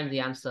the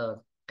answer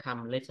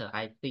come later,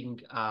 I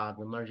think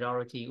the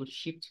majority would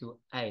shift to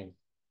A.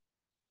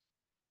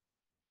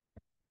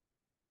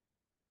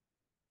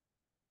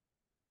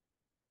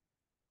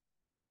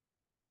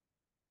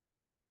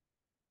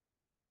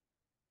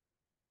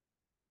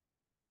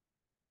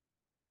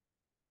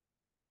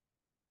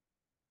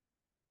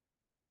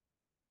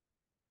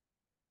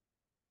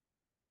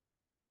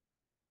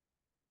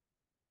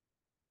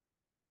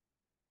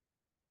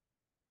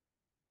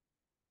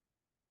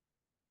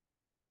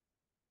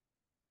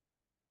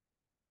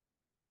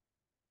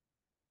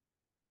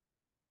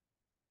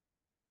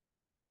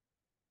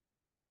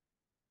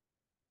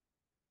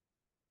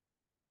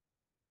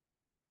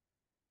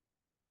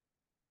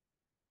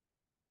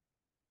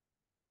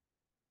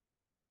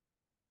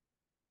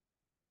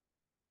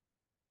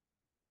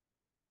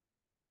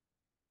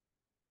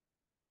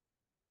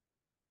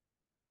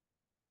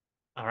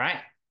 All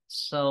right.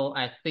 So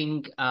I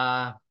think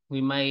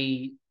we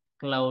may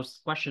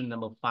close question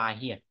number 5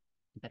 here.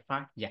 Is that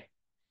fine? Yeah.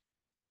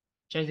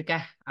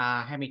 Jessica,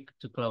 help me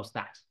to close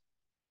that.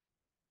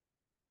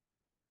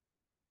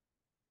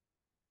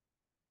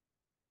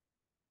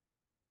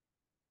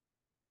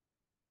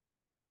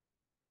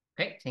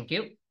 Okay, thank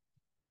you.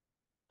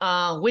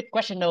 With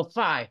question number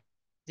 5,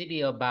 this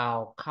is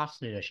about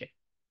cost leadership.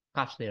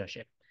 Cost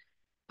leadership.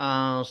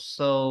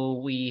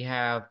 So we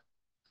have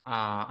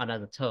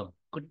another term.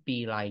 Could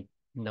be like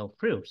no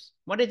frills.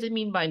 What does it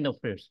mean by no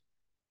frills?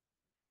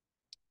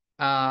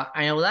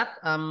 I know that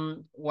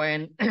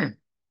when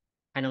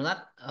I know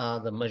that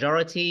the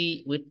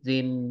majority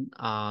within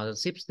the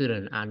Cips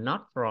student are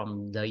not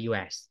from the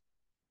US,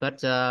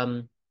 but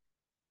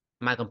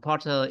my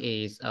comporter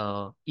is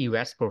a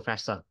US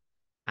professor,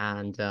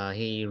 and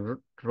he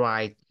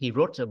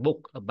wrote a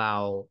book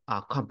about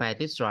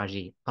competitive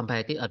strategy,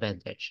 competitive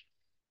advantage,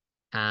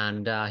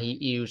 and he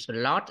used a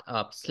lot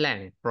of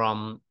slang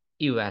from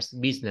US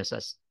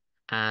businesses,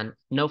 and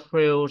no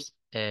frills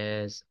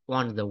is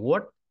one of the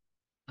word,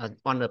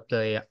 one of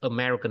the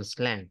American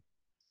slang,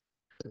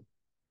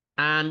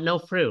 and no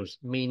frills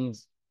mean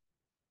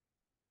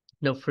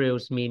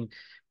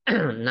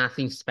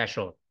nothing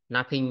special,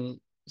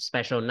 nothing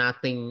special,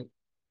 nothing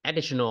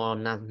additional, or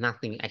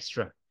nothing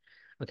extra.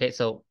 Okay,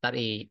 so that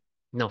is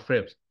no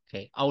frills.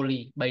 Okay,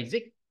 only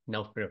basic,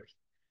 no frills.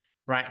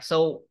 Right.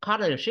 So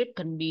card leadership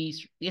can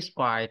be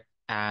described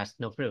as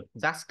no frills.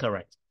 That's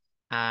correct.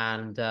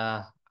 And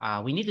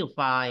we need to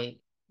find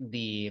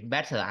the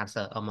better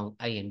answer among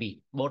A and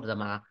B. Both of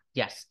them are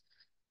yes.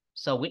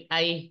 So with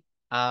A,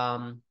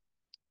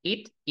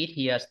 it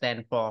here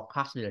stands for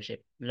cost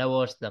leadership,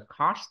 lowers the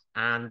cost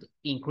and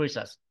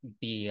increases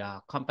the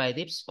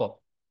competitive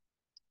scope.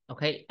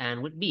 Okay,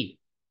 and with B,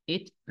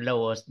 it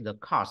lowers the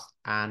cost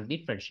and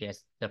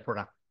differentiates the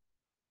product.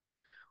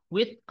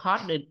 With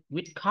cost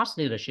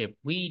leadership,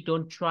 we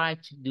don't try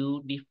to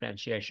do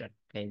differentiation.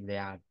 Okay, they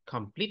are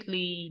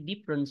completely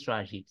different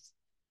strategies.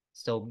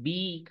 So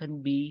B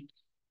can be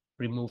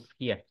removed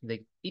here.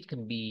 It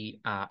can be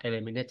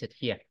eliminated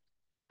here,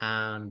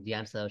 and the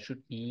answer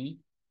should be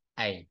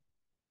A.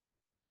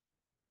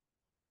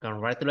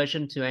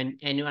 Congratulations to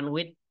anyone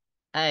with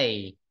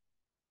A.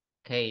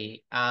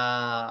 Okay,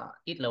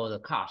 it lower the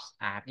cost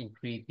and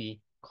increase the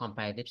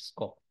competitive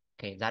scope.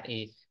 Okay, that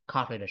is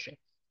cost leadership,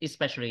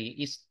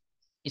 especially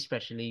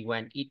especially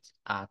when it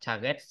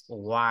targets a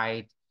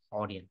wide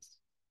audience.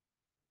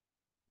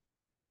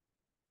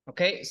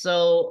 Okay,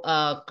 so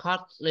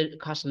cost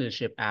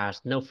leadership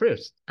as no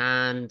frills,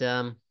 and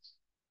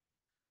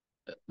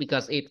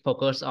because it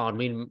focuses on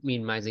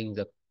minimizing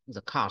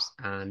the cost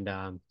and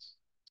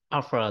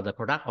offer the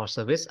product or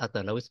service at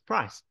the lowest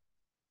price.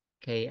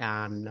 Okay,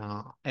 and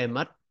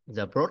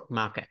the broad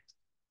market.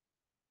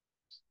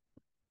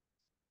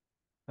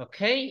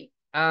 Okay,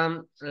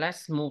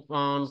 let's move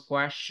on.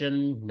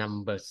 Question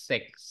number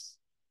six.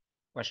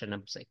 Question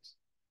number six.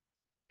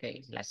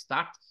 Okay, let's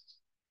start.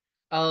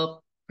 A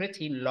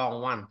pretty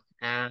long one,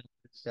 and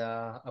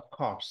of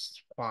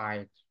course,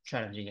 quite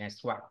challenging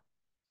as well.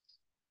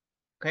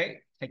 Okay,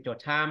 take your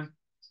time,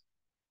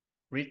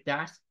 read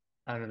that,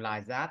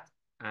 analyze that,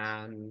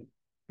 and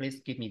please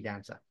give me the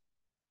answer.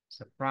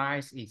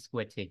 Surprise is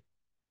waiting.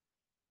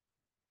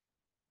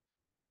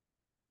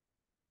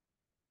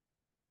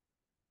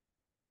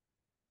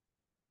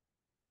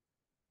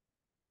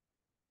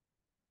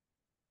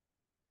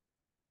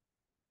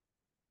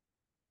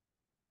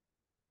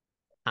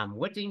 I'm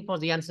waiting for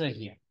the answer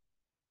here.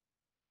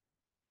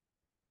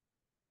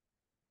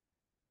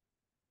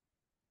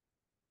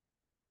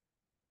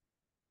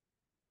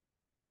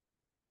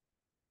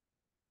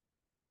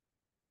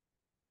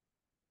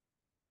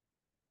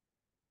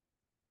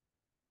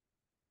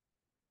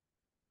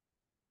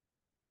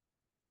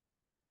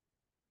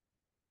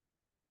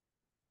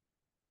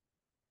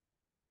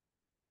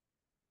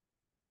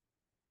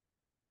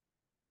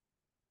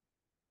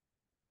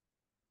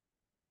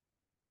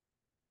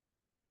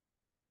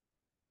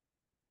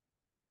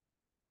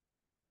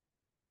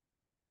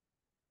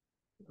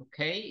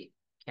 Okay,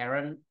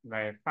 Karen,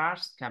 very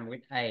fast, come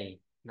with A.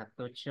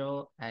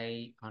 Natocho,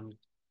 A,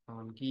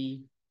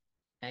 Ongi,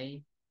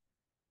 A,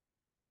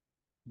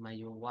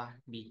 Mayuwa,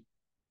 B.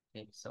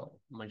 Okay, so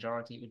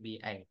majority would be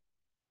A.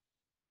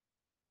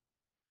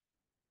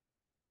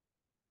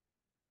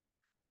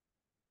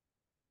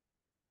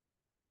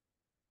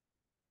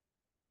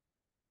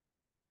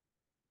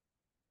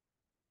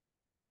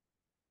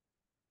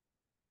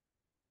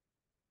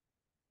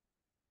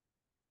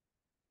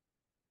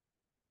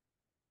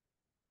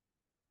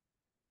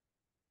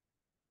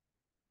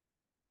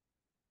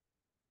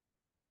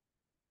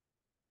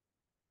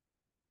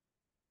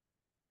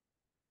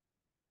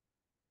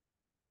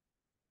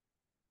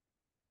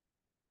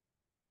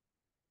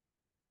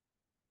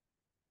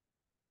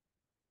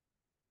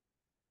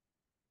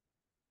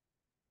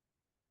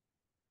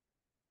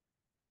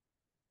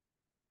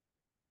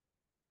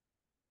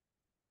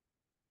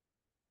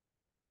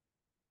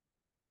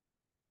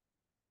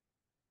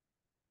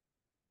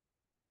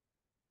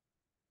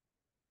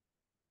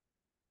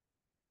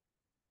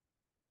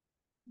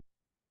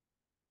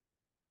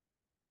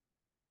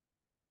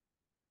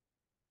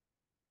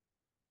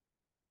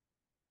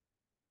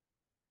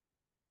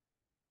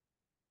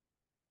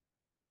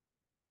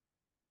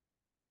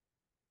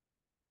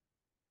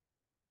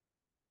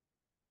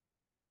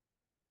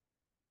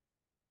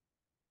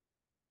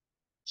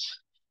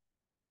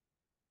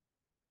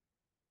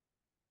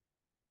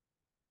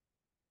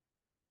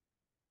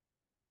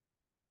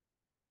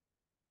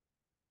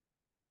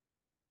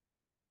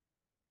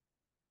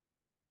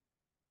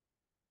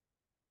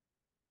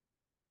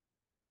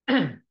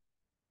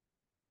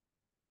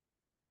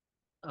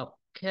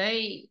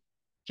 Okay,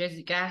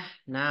 Jessica,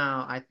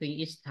 now I think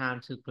it's time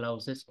to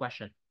close this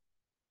question.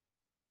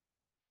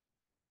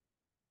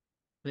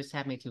 Please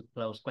help me to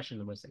close question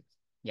number six.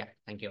 Yeah,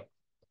 thank you.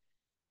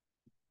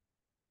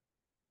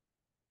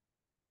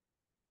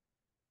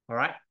 All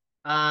right.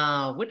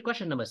 With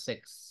question number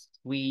six,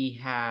 we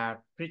have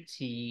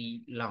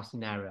pretty long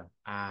scenario,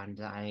 and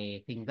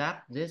I think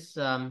that this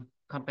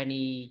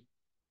company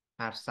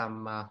has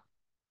some a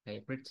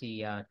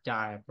pretty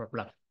dire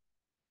problem.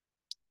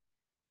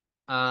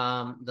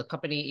 The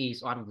company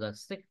is one of the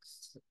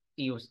six.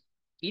 It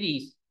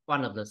is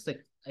one of the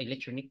six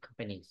electronic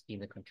companies in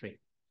the country,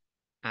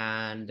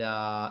 and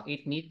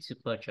it needs to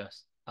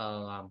purchase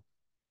high,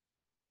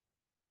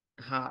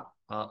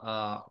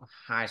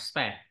 high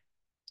spec.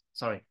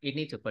 Sorry, it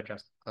needs to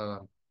purchase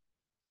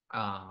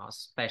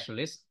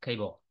specialist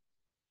cable,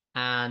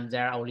 and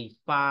there are only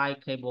five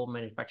cable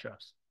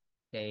manufacturers.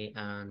 Okay,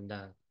 and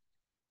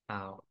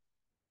uh,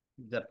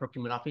 the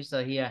procurement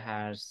officer here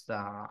has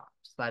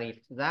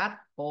studied that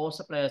all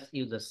suppliers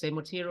use the same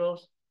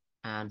materials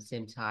and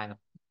same type of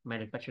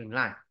manufacturing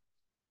line,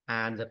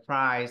 and the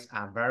price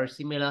are very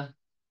similar.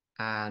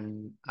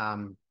 And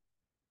and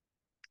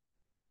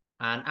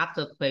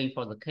after paying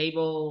for the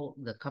cable,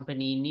 the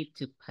company need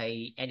to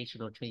pay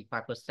additional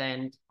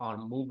 25%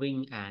 on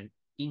moving and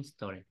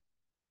installing.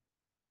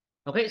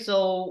 Okay,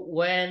 so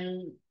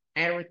when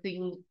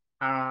everything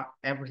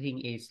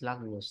is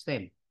largely the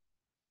same,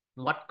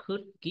 what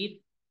could give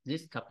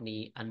this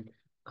company a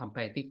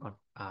competitive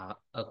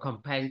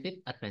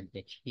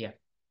advantage here?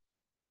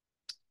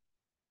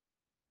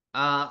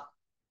 Uh,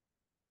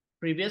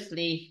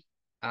 Previously,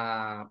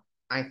 I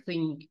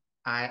think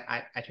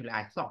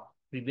I thought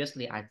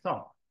previously I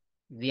thought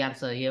the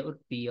answer here would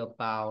be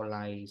about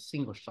like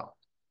single shot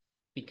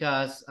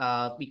because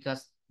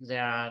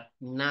there are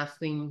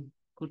nothing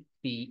could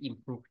be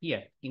improved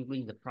here,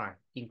 including the price,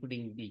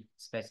 including the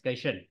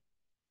specification.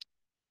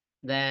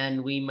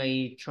 Then we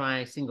may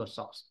try single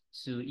source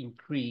to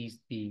increase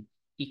the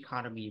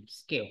economy of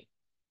scale.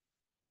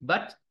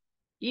 But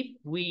if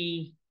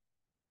we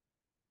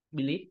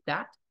believe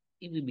that,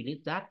 if we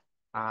believe that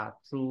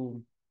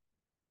through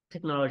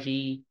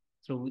technology,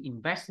 through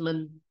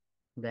investment,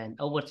 then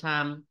over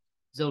time,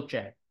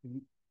 Joseph,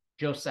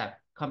 Joseph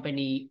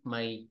company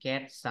may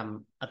get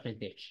some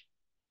advantage.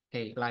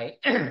 Okay, like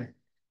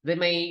they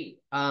may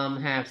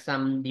have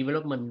some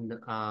development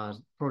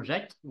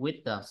project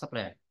with the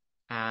supplier,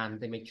 and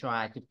they may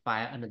try to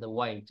find another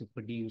way to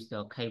produce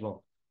the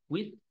cable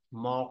with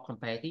more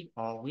competitive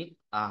or with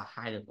a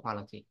higher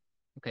quality.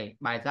 Okay,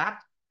 by that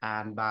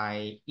and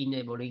by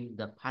enabling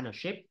the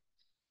partnership,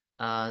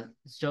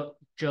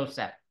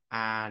 Joseph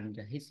and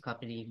his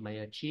company may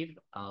achieve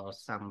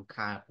some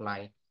kind of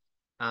like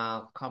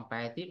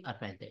competitive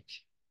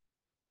advantage.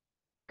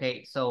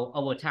 Okay, so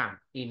over time,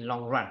 in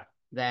long run,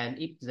 then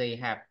if they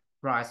have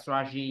right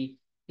strategy,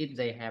 if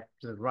they have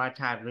the right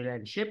type of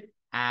relationship,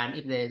 and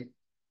if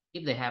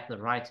they have the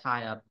right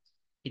type of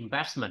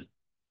investment,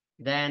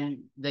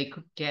 then they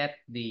will get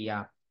the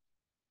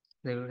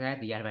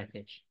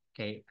advantage.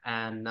 Okay,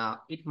 and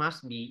it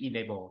must be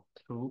enabled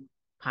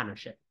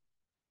partnership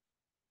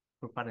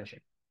through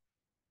partnership.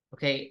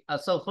 Okay,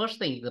 so first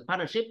thing, the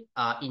partnership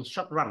in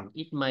short run,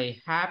 it may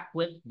have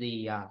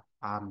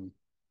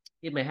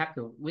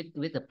to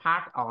with the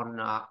part on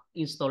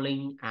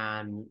installing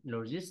and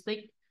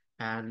logistic,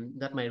 and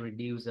that may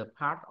reduce the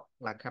part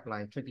like have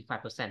like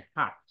 25%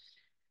 part.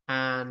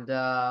 And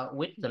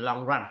with the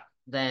long run,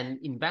 then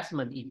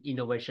investment in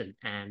innovation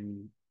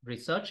and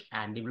research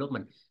and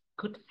development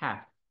could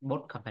have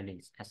both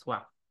companies as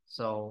well.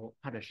 So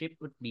partnership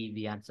would be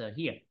the answer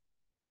here.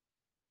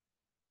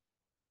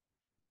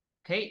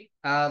 Okay,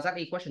 that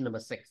is question number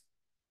 6.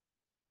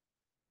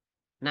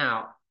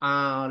 Now,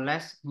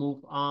 let's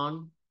move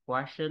on.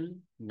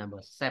 Question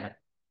number 7.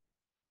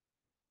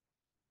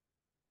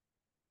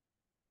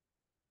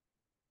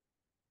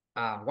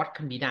 What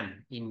can be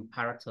done in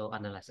Pareto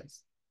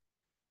analysis?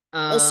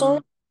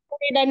 Sorry,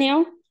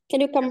 Daniel. Can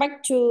you come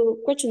back to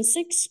question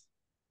 6?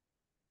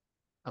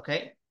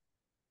 Okay.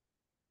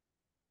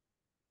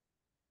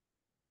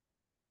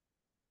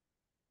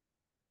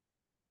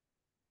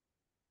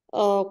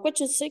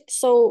 Question 6.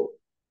 So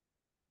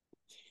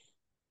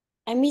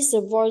I missed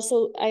the voice,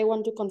 so I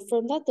want to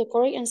confirm that the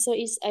correct answer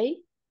is A.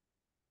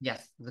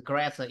 Yes, the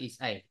correct answer is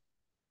A.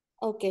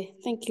 Okay,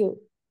 thank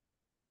you.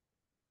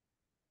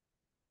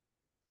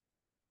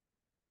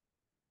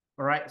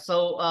 All right.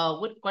 So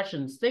with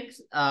question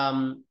 6,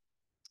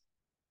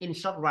 in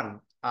short run,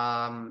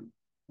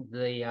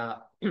 the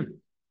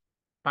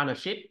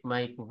partnership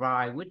may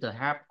provide with the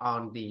help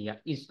on the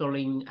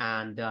installing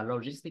and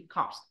logistic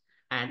cost.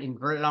 And in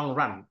the long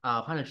run,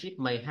 partnership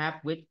may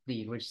help with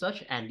the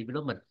research and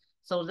development,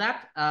 so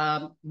that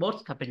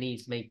both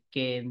companies may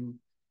gain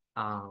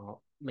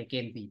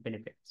the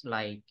benefits.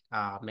 Like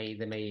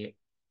they may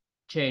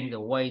change the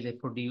way they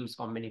produce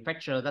or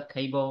manufacture that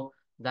cable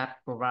that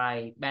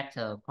provide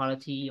better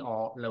quality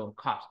or lower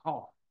cost.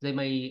 Or they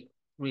may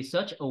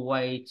research a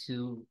way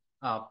to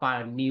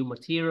find new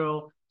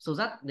material so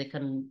that they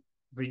can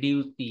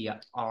reduce the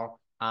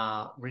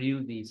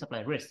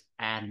supply risk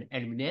and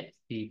eliminate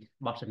the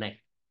bottleneck.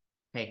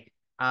 Okay,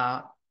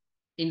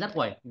 in that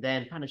way,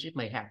 then partnership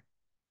may help.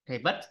 Okay,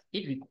 but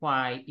it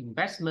requires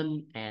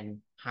investment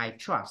and high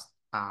trust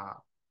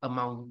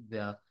among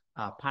the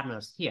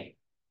partners here.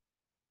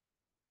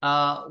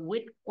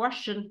 With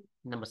question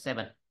number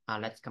 7,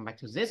 let's come back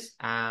to this.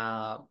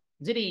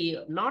 This is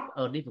not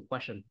a difficult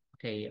question.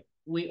 Okay,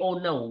 we all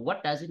know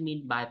what does it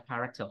mean by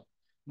Pareto,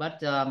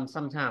 but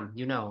sometimes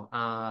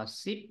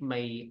Cips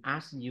may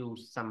ask you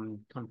some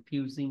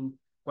confusing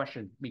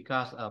question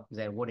because of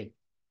their wording.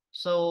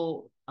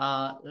 So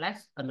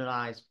let's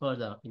analyze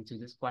further into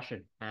this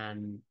question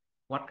and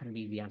what can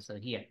be the answer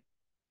here.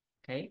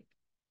 Okay,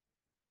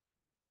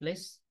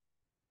 please,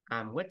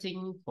 I'm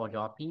waiting for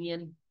your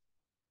opinion.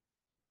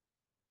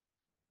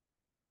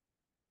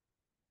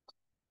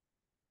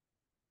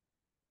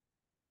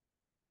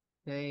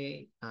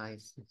 Okay, I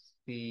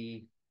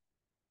see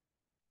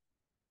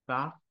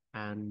Bob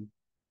and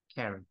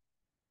Karen.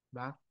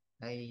 Bob,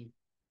 A,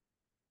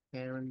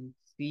 Karen,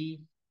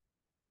 C.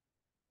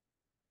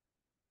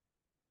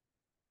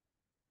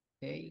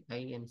 Okay,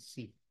 A and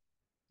C.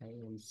 A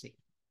and C.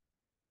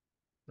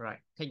 Right,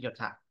 take your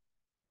time.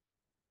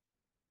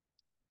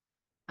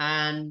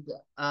 And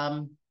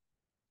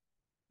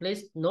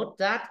please note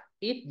that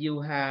if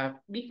you have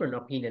different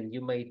opinion,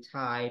 you may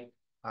type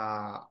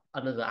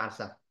another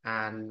answer,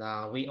 and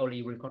we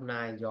only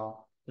recognize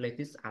your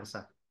latest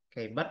answer.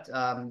 Okay, but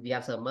the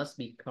answer must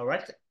be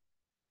correct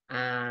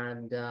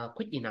and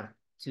quick enough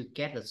to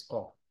get the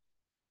score.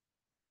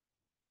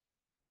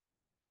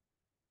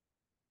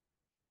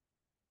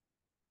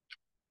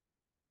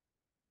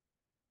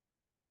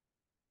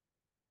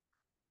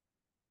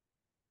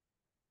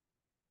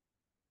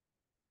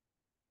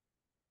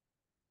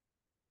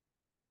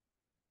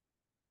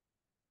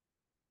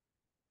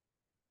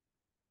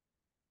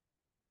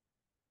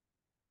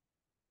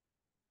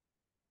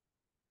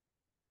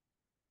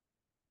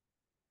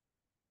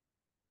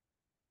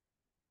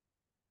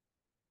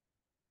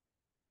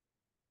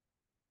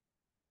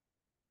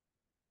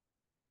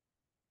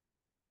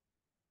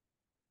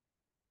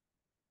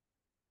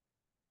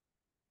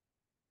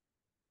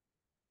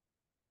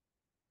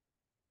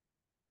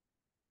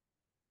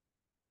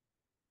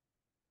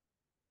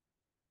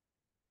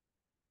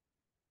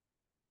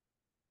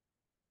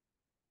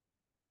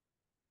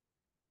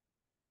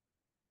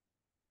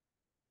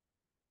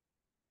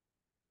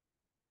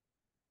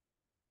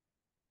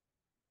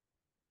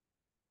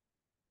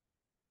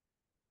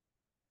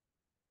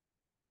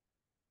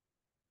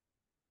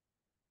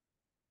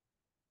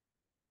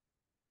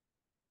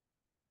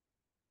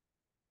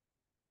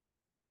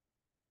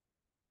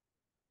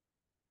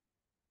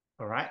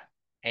 All right.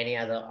 Any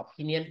other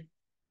opinion?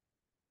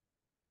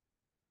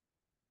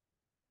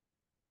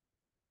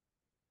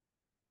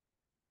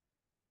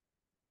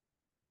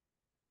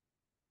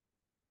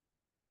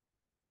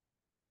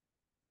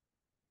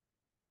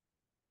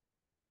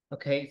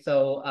 Okay,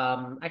 so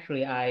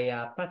actually,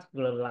 I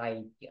particularly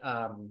like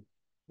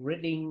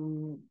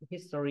reading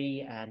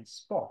history and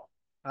sport.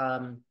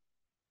 Um,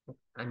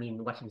 I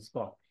mean, watching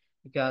sport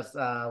because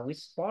with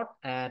sport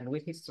and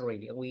with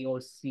history, we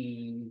all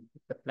see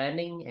the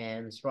planning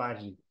and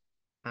strategy,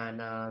 and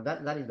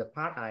that is the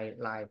part I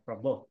like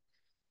from both.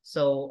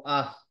 So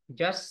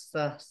just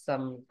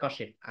some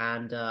caution,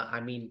 and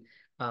I mean,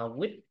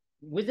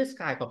 with this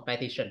kind of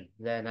competition,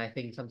 then I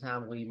think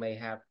sometimes we may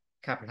have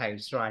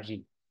capitalized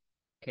strategy.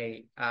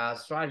 Okay,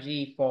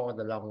 strategy for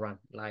the long run.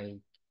 Like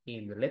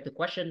in the later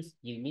questions,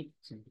 you need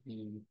to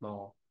be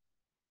more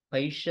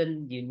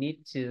patient. You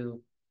need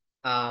to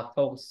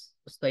focus,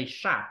 stay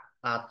sharp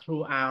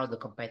throughout the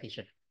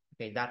competition.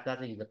 Okay, that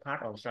is the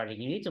part of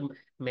strategy. You need to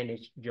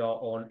manage your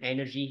own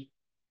energy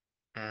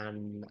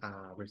and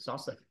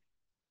resources.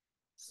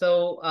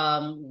 So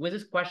with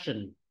this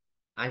question,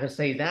 I can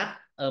say that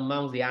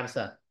among the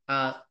answer.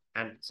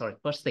 And sorry,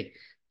 first thing,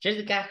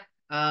 Jessica,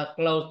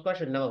 close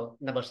question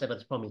number 7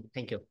 for me.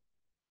 Thank you.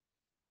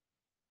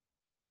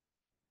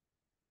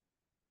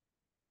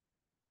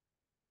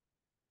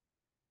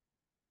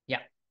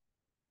 Yeah.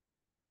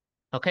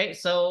 Okay,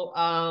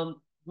 so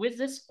with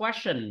this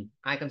question,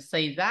 I can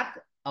say that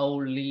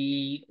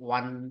only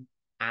one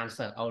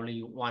answer,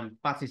 only one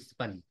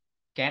participant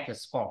get the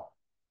score.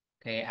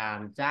 Okay,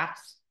 and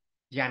that's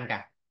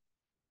Yanga.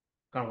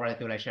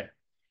 Congratulations.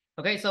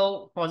 Okay,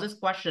 so for this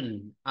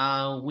question,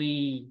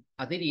 we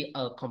I think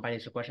a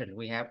combination question.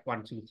 We have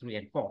 1, 2, 3,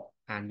 and 4,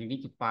 and you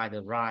need to find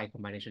the right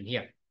combination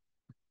here.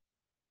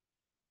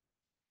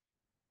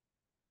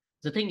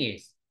 The thing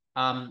is,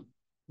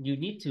 you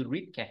need to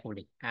read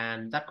carefully,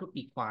 and that could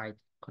be quite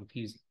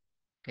confusing.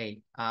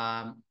 Okay,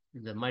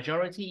 the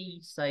majority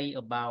say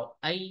about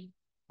A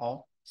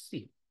or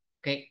C.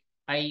 Okay,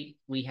 A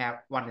we have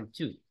 1 and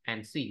 2,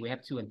 and C we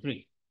have 2 and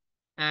 3.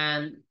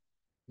 And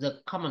the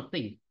common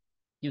thing,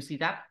 you see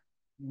that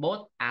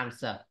both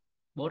answer,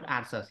 both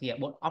answers here,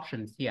 both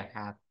options here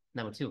have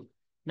number 2.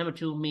 Number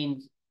 2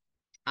 means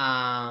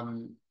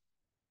um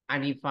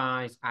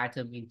identifies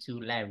item into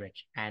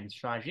leverage and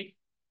strategic.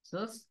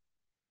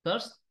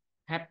 Thus,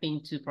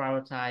 helping to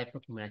prioritize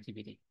procurement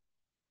activity.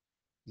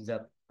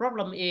 The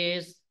problem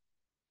is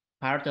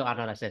Pareto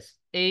analysis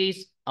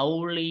is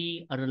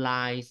only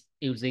analyzed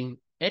using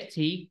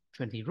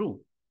 80-20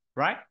 rule,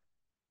 right?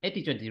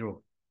 80-20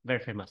 rule, very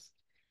famous.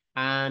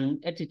 And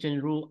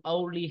 80-20 rule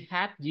only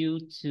help you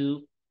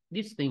to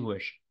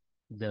distinguish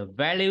the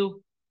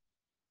value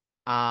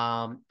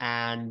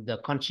and the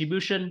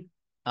contribution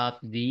of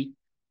the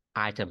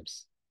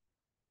items.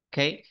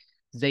 Okay,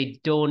 they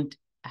don't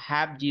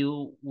help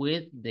you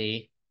with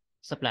the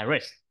supply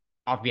risk,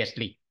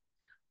 obviously.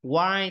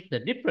 Why the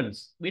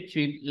difference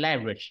between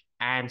leverage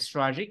and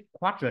strategic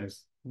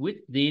quadrants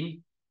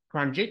within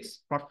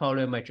Cranjit's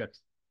portfolio matrix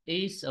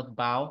is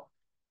about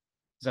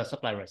the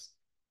supply risk.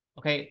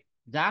 Okay,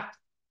 that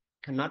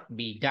cannot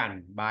be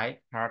done by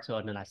Pareto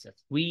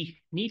analysis.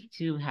 We need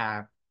to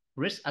have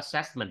risk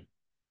assessment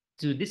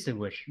to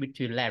distinguish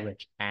between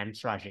leverage and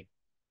strategy.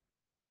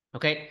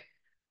 Okay,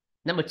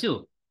 number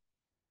 2,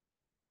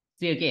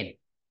 see again,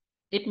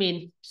 it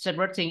means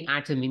separating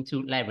item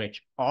into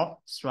leverage or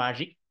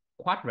strategic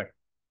quadrant,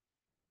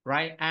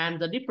 right? And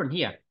the difference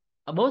here,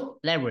 both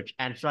leverage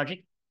and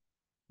strategic,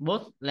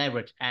 both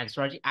leverage and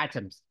strategic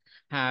items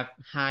have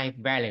high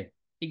value.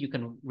 If you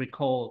can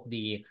recall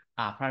the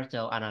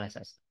Pareto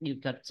analysis, you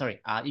can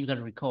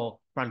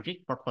recall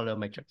strategic portfolio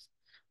matrix.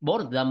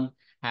 Both of them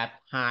have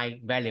high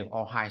value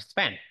or high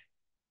spend.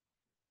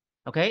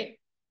 Okay,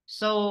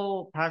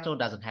 so Pareto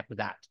doesn't have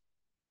that.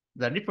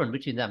 The difference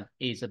between them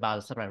is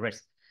about supply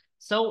risk.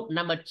 So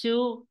number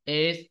 2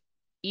 is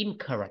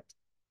incorrect.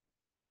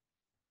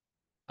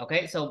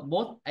 Okay, so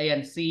both A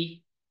and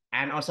C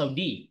and also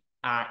D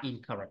are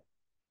incorrect.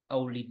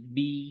 Only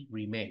B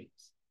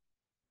remains.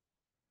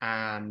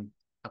 And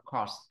of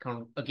course,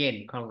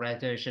 again,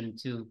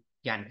 congratulations to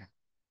Yanka.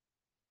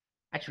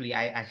 Actually,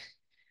 I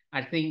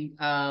think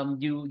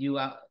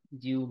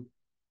you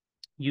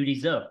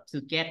deserve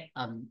to get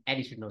an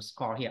additional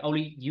score here.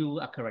 Only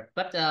you are correct,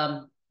 but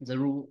the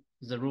rule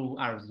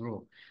are the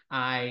rule.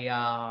 I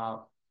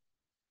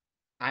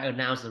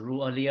announced the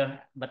rule earlier,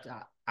 but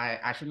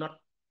I should not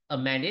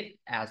amend it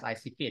as I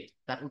see fit.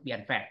 That would be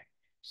unfair.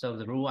 So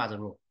the rule are the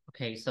rule.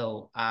 Okay,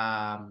 so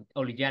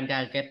only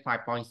Janka get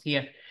 5 points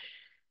here.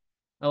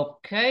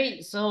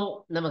 Okay,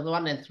 so number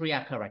 1 and 3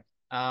 are correct.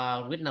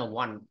 With number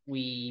 1,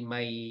 we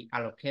may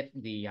allocate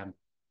the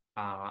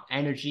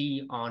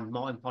energy on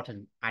more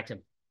important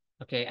item.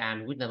 Okay,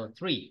 and with number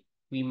 3,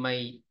 we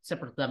may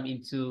separate them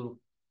into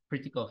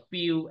critical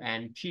few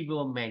and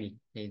trivial many.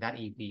 Okay, that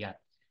is the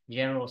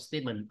general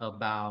statement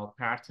about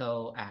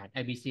Pareto and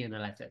ABC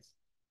analysis.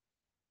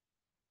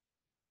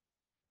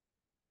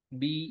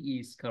 B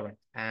is correct,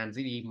 and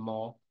this is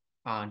more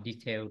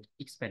detailed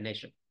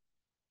explanation.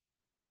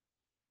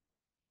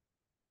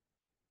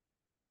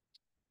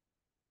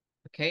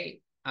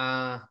 Okay,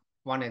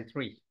 one and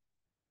three.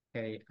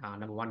 Okay,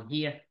 number one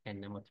here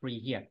and number three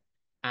here.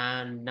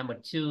 And number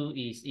two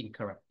is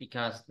incorrect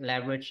because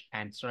leverage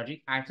and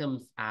strategic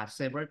items are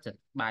separated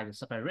by the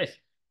supply risk,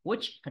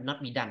 which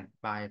cannot be done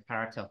by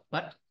Pareto,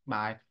 but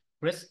by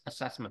risk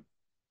assessment.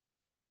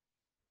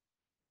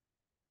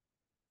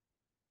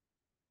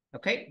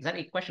 Okay, that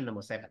is question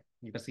number seven.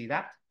 You can see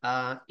that.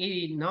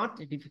 It is not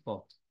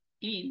difficult.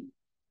 It,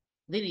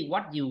 this is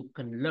what you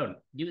can learn.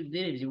 This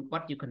is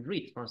what you can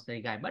read from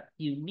study guide, but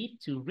you need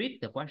to read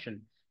the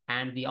question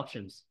and the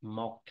options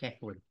more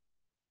carefully.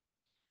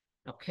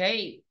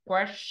 Okay,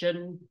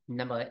 question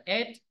number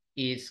eight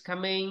is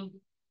coming.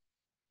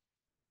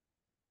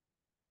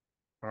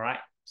 All right,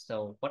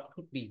 so what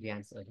could be the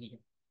answer here?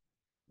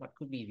 What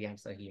could be the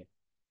answer here?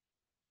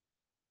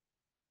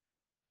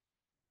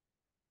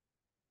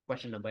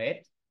 Question number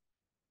eight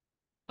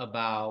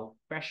about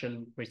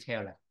fashion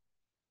retailer.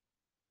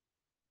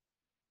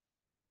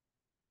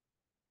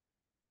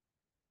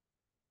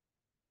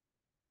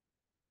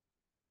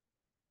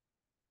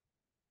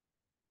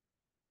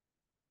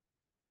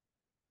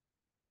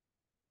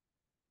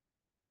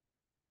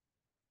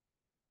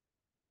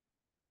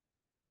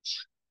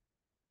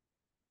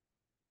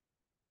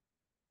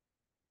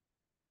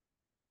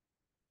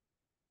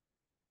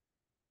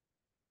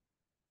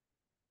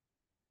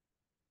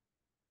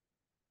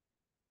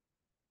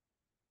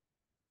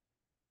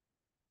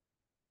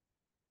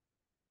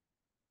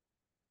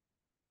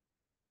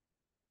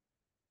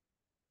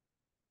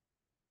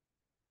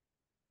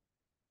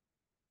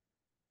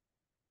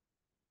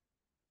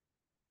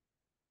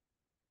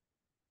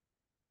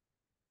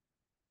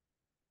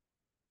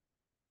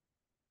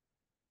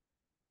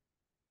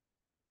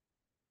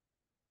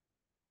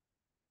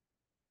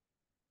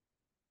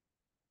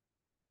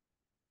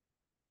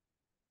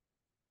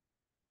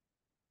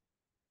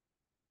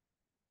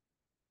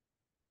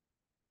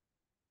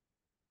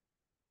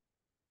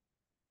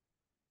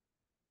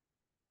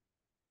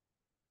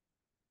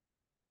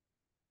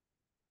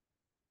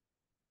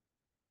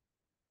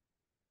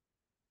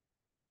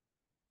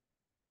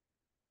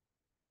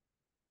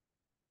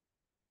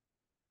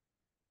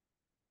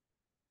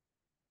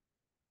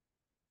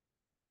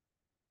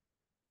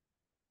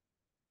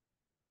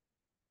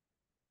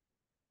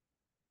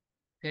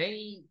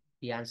 Okay,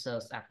 the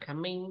answers are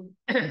coming.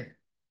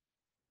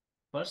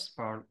 First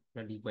for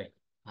the debate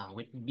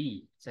with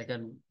B.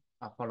 Second,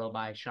 followed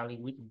by Charlie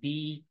with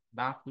B,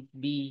 Bob with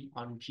B,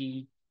 on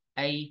G,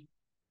 A.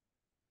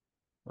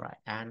 Right,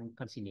 and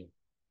continue.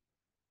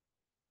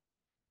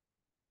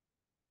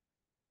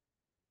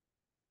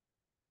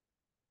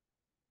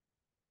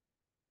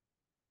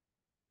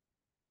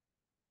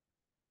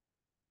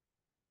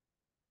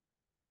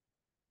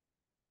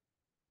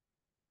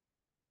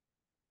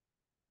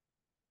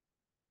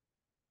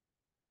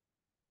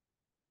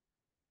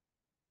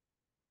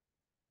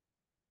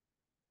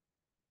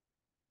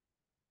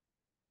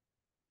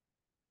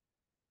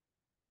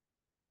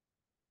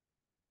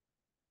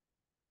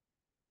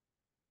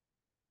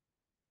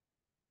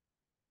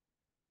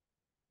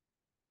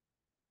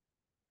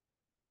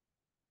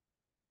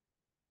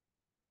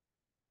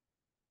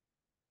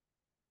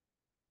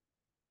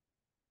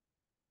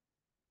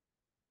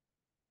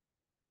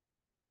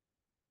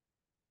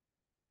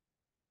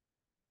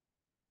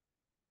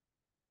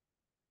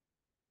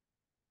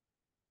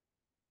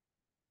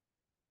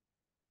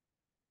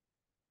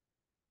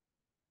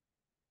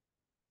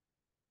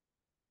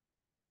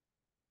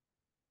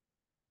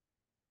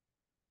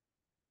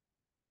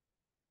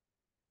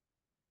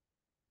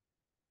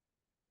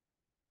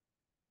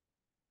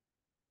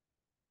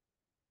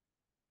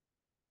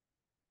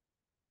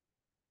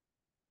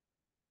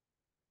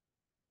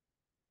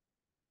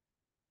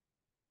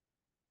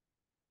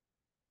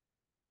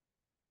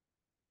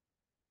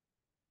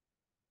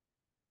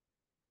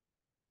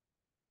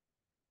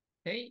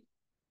 Okay,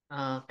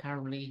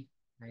 currently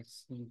I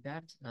see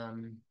that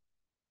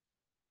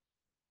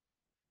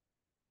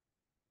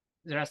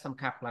there are some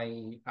kind of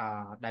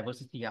like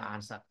diversity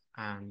answer,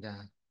 and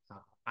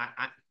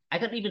I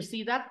can even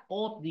see that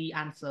all the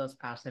answers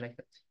are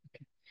selected.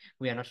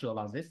 We are not sure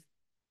about this.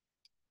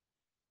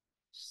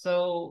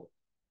 So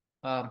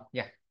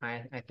yeah,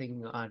 I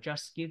think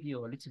just give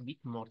you a little bit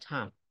more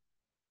time.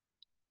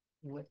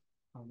 Wait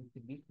a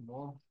little bit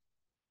more.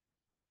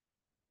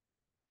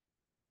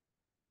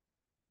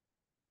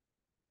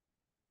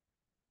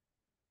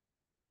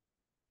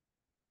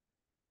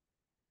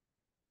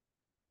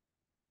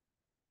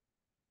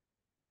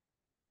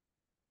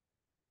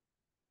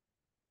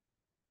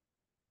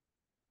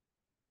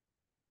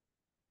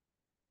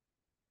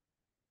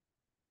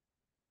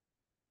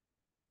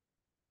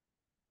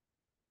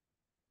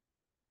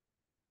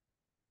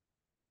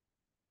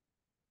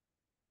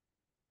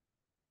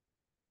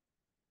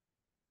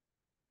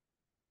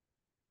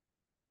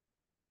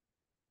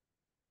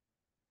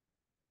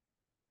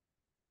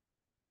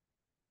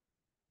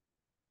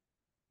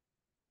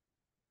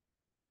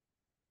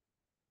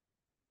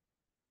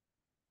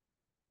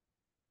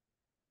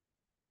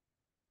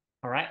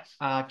 All right,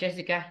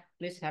 Jessica,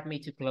 please help me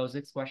to close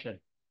this question.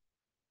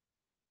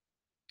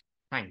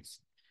 Thanks.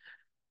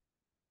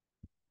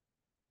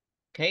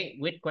 Okay,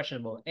 with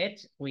question number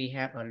 8, we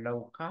have a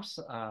low cost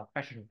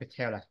fashion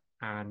retailer,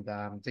 and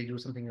they do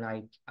something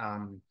like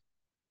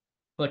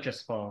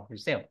purchase for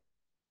resale.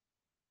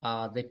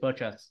 They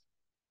purchase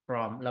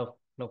from low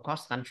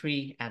cost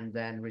country and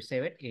then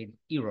resell it in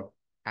Europe.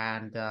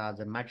 And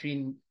the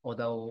margin,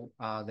 although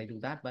they do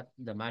that, but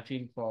the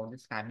margin for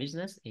this kind of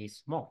business is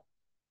small.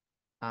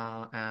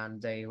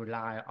 And they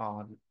rely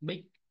on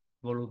big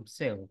volume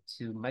sale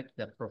to make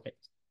the profit.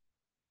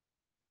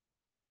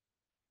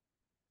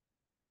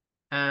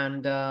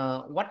 And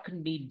what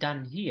can be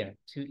done here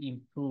to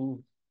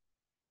improve?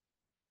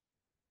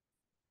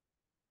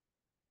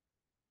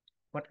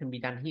 What can be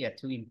done here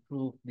to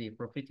improve the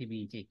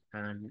profitability,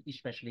 and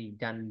especially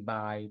done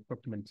by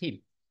procurement team?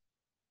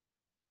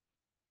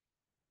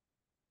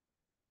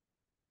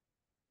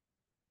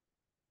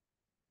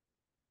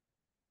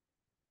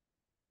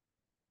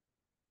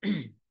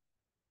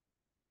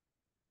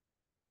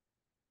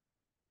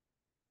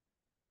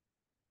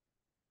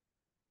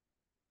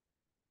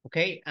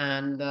 Okay,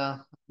 and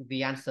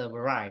the answer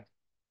varied.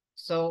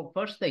 So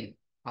first thing,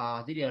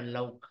 this is a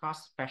low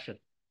cost fashion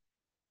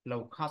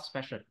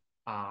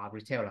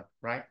retailer,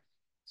 right?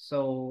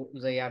 So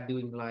they are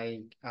doing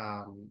like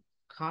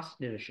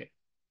cost leadership,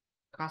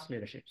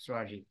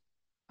 strategy,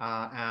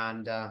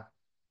 and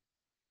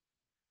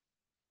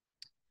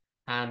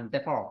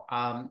therefore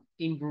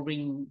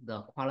improving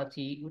the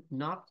quality would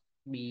not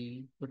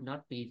be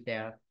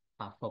their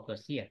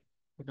focus here,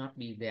 would not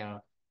be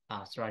their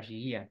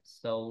strategy here.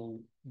 So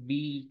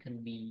B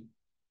can be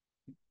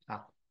uh,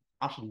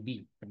 option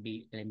B can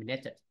be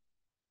eliminated.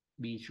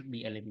 B should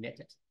be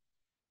eliminated.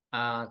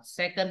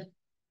 Second,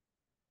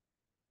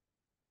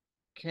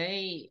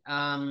 okay,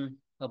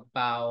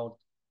 about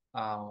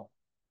uh,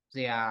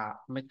 they are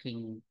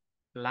making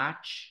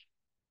large,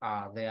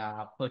 they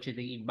are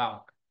purchasing in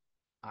bulk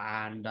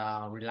and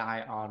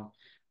rely on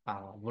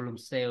volume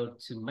sale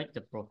to make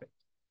the profit.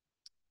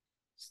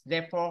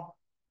 Therefore,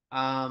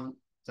 um,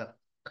 the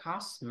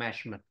cost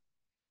measurement,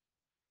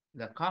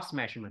 the cost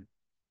measurement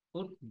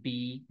would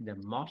be the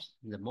most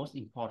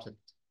important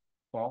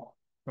for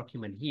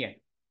procurement here.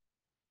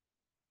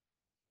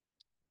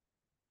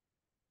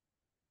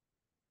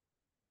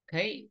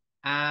 Okay,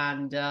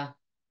 and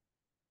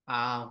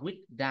with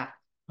that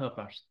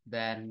purpose,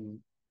 then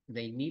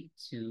they need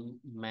to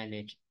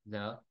manage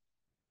the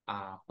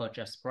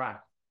purchase price,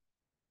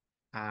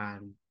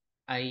 and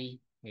A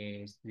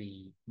is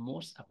the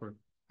most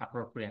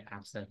appropriate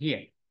answer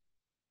here.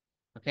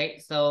 Okay,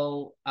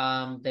 so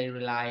they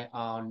rely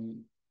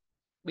on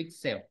big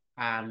sale,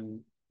 and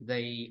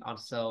they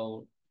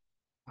also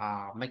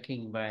are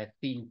making very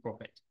thin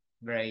profit,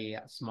 very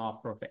small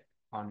profit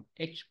on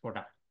each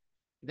product.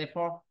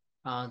 Therefore,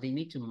 they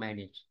need to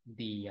manage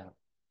the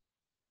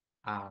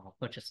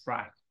purchase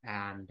price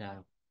and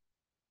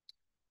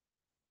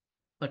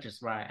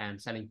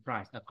selling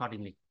price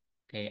accordingly.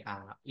 Okay,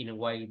 in a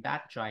way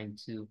that trying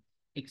to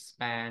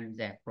expand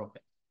their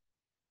profit.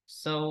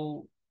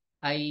 So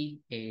A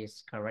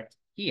is correct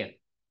here.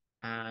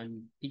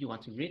 And if you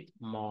want to read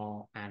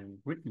more and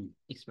written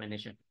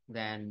explanation,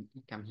 then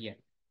come here.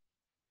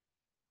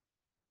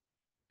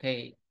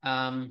 Okay,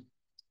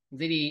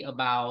 really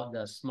about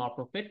the small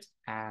profit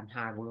and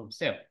high volume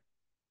sale.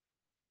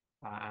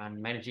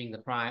 And managing the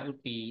price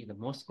would be the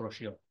most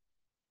crucial.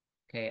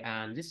 Okay,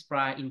 and this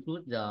price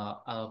includes the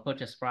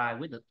purchase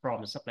price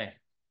from the supplier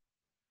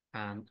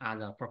and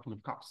other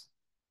procurement costs.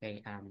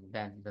 Okay, and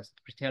then the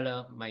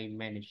retailer may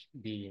manage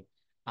the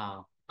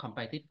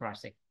competitive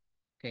pricing.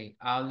 Okay,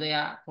 they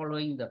are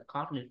following the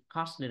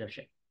cost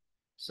leadership.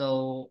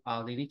 So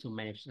they need to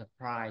manage the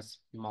price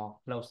more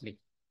closely.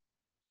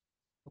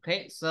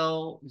 Okay,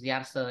 so the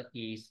answer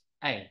is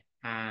A,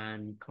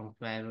 and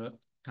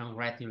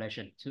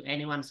congratulations to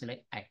anyone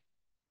select A.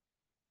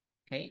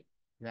 Okay,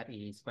 that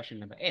is question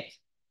number 8.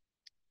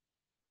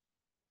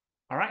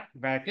 All right,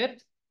 very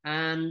good.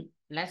 And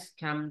let's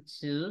come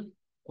to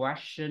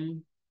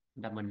question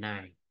number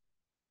 9.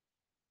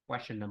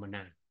 Question number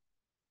 9.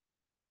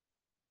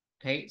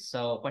 Okay,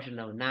 so question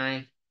number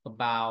 9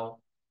 about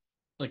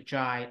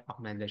agile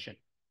organization.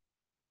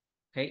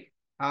 Okay,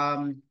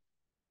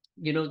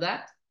 you know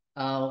that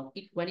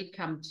when it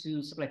comes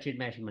to supply chain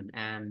management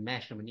and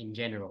management in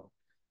general,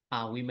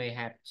 we may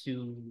have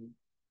two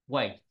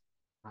ways,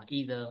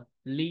 either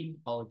lean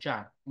or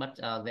agile, but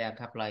they are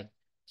kind of like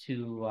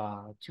two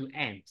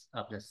ends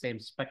of the same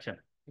spectrum.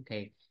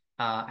 Okay,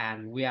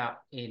 and we are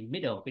in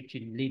middle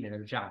between lean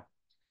and agile.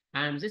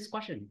 And this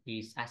question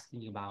is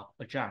asking about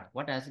agile.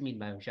 What does it mean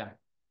by agile?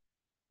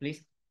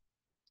 Please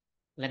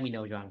let me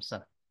know your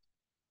answer.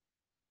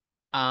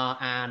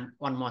 And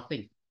one more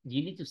thing,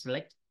 you need to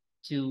select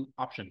two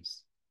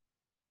options.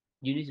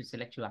 You need to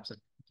select two options.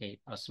 Okay,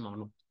 a small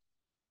note.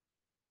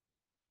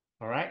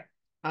 All right.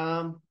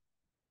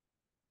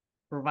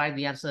 Provide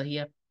the answer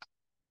here.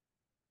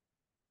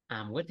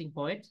 I'm waiting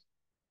for it.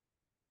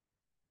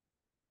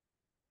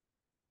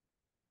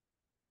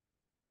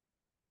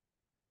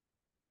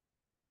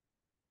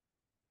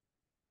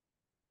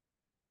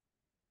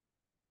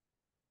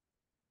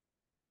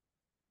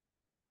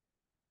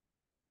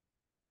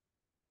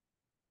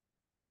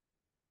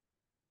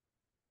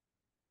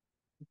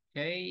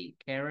 Okay,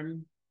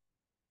 Karen,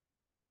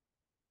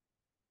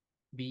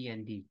 B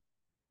and D,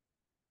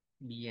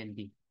 B and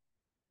D.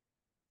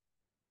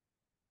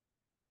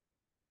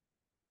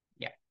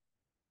 Yeah.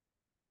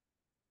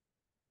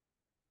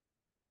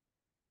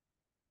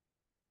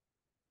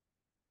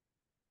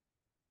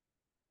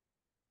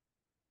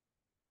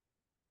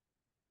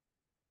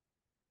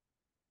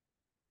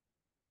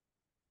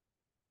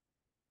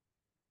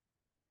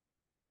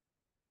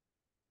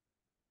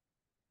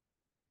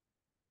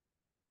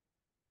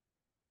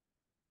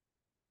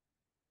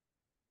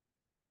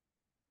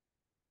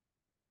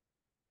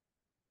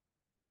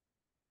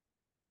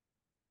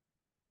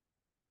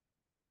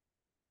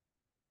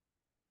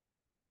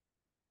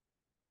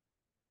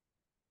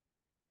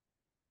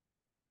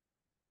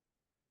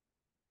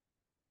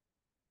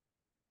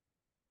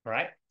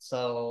 Right.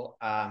 So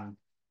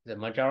the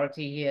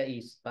majority here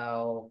is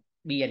about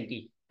B and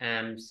D,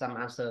 and some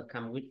answer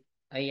come with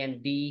A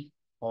and D,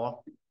 or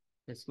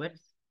this with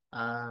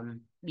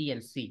B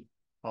and C,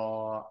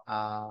 or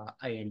A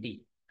and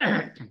D.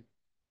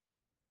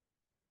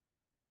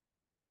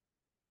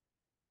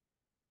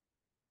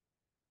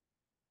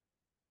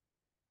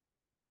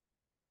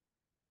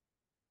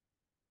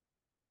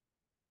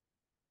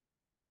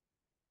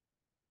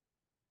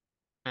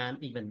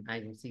 And even I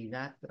can see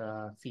that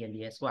C and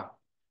D as well.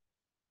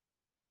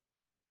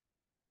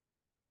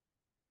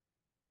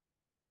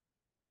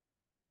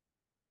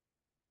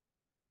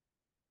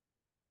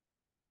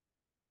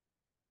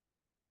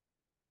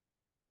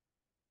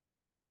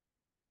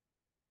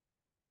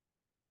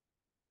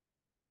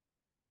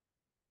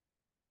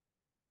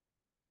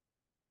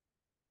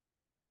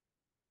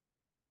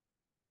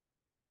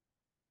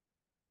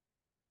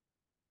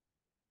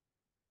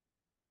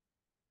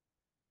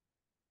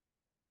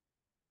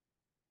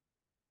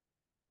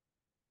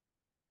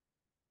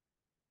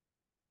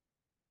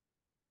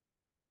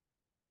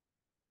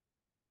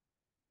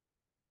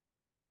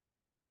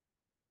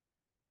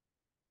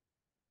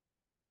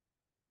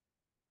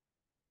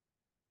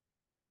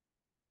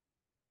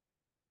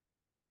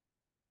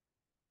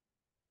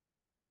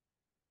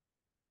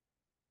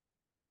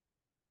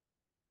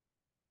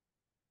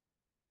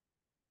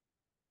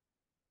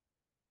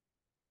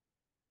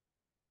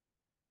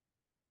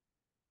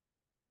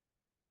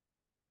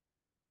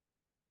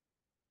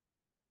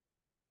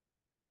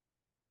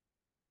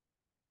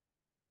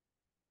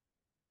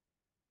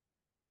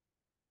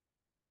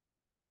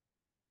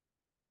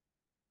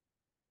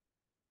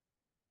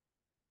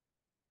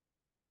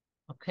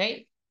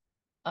 Okay.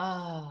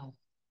 Uh,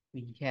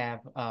 we have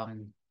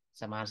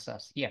some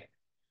answers here.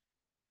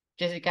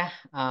 Jessica,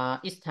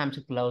 it's time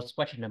to close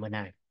question number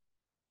 9.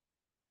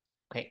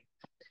 Okay.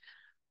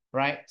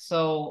 Right.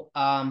 So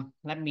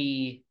let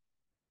me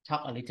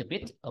talk a little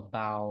bit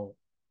about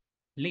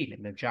lean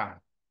and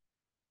agile.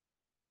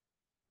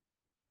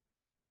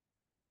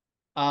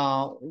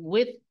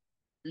 With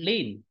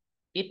lean,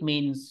 it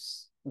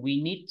means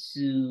we need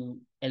to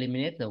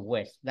eliminate the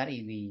waste. That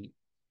is the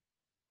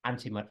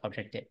ultimate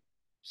objective.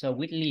 So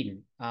with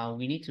lean,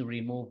 we need to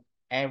remove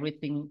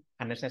everything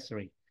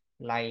unnecessary,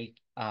 like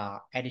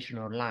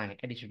additional line,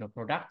 additional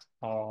product,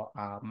 or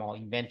more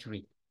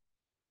inventory.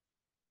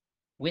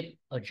 With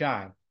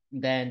agile,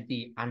 then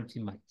the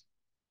ultimate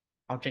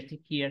objective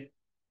here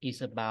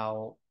is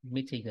about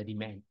meeting the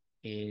demand,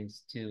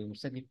 is to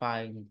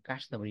satisfy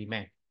customer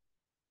demand.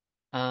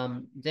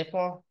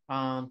 Therefore,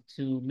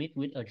 to meet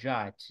with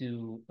agile,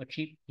 to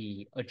achieve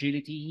the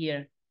agility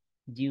here,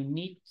 you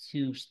need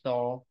to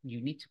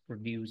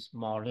produce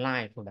more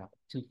line product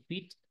to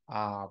fit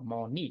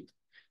more need.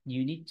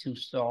 You need to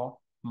store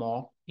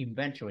more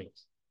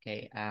inventories,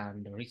 okay,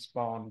 and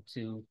respond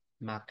to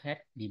market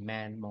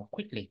demand more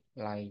quickly,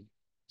 like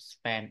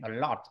spend a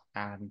lot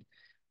and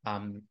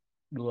um,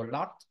 do a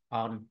lot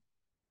on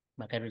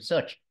market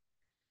research.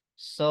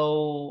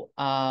 So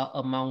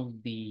among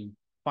the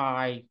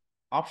 5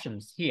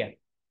 options here,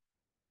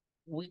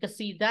 we can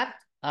see that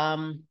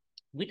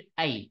with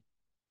A,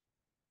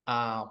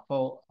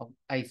 for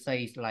I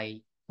say it's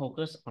like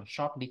focus on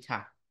short lead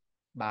time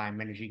by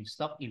managing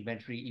stock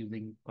inventory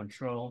using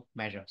control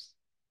measures.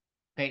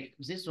 Okay,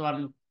 this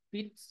one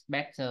fits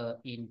better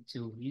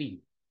into lean.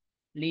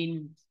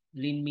 Lean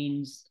lean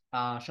means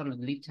short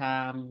lead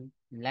time,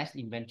 less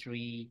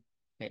inventory.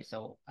 Okay,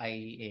 so A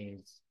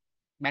is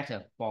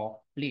better for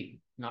lean,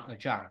 not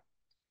agile.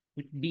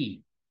 With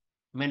B,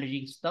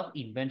 managing stock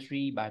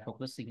inventory by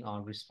focusing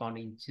on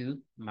responding to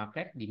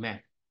market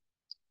demand.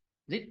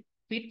 This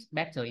fits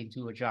better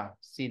into agile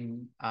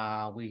since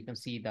we can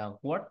see the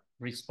word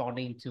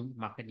responding to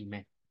market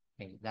demand.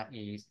 Okay, that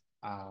is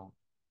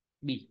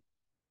B.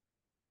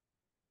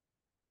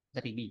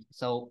 That is B.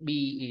 So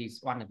B is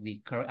one of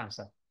the correct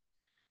answer.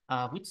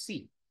 With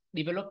C,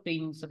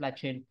 developing supply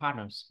chain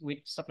partners with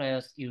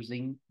suppliers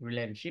using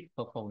relationship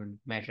performance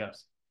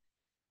measures.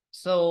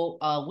 So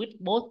with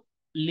both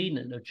lean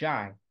and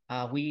agile,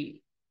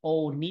 we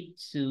all need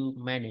to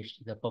manage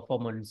the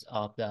performance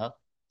of the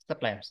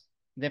suppliers.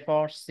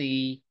 Therefore,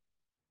 C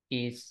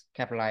is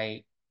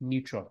capitalized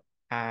neutral,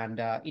 and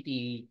it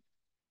is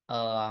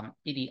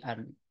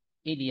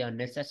it is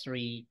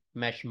unnecessary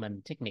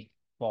measurement technique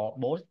for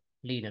both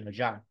lean and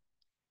agile.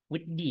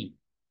 With D,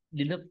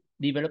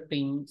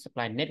 developing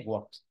supply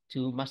networks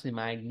to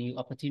maximize new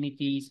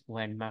opportunities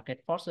when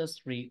market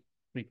forces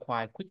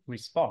require quick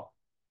response.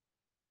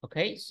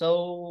 Okay,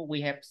 so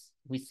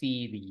we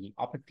see the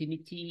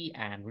opportunity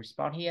and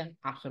response here,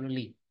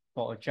 absolutely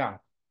for agile.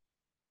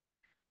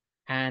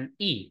 And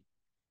E,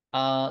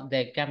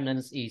 the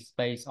governance is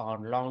based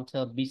on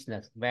long-term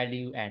business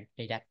value and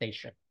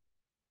adaptation.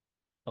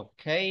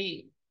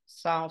 Okay,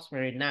 sounds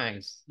very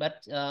nice,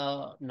 but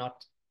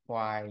not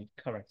quite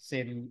correct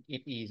since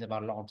it is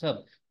about long term.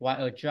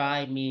 While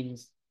agile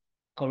means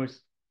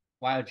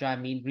while agile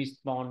means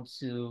respond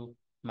to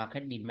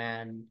market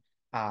demand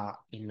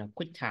in a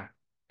quick time.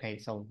 Okay,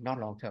 so not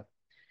long term.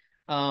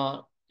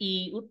 Uh,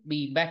 E would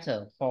be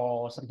better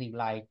for something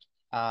like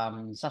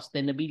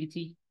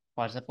sustainability,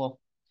 for example.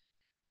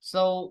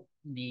 So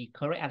the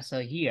correct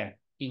answer here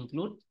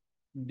include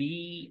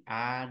B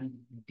and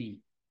D.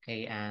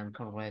 Okay, and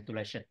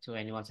congratulations to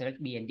anyone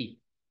select B and D.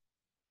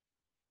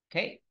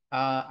 Okay,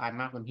 I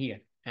mark them here,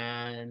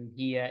 and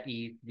here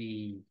is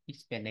the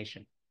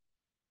explanation.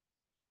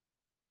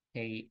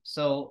 Okay,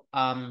 so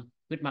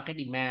with market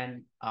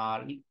demand,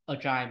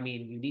 agile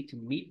mean you need to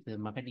meet the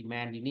market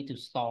demand. You need to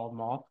store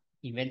more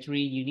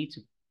inventory. You need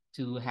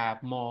to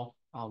have more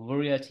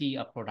variety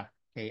of product.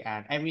 Okay,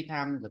 and every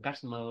time the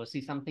customer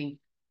see something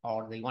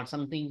or they want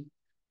something,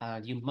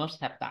 you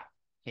must have that.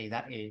 Okay,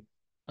 that is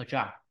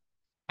agile.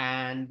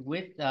 And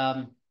with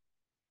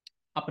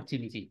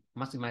opportunity,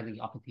 maximizing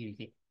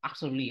opportunity,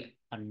 absolutely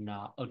an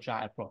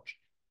agile approach.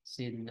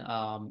 Since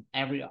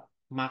every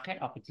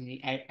market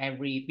opportunity,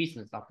 every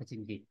business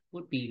opportunity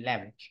would be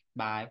leveraged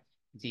by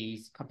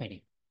this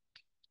company.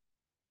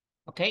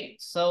 Okay,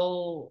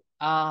 so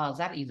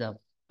that is the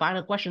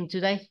final question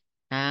today.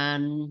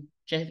 And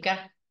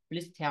Jessica,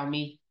 please tell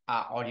me,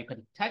 or you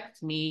can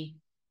text me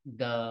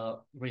the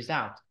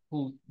result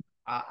who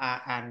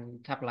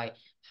and kind of like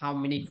how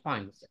many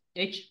points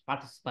each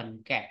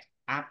participant get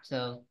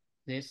after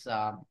this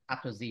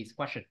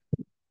question.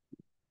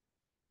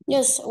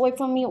 Yes, wait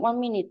for me 1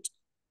 minute.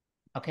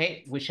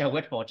 Okay, we shall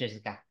wait for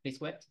Jessica. Please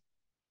wait.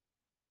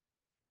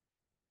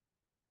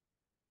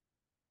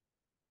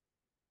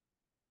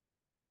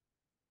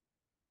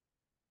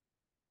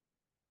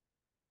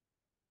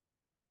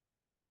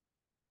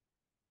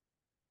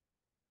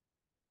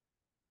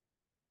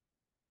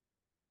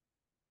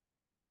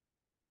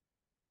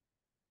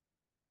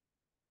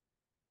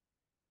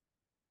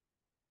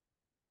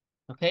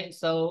 Okay,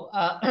 so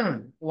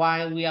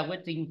while we are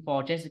waiting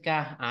for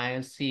Jessica,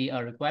 I see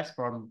a request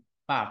from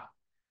Bob.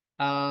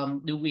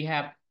 Do we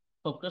have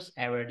focus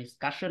area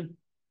discussion?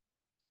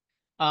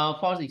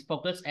 For this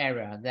focus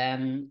area,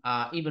 then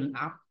even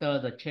after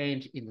the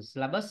change in the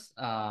syllabus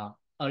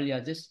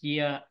earlier this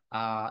year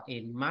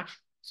in March,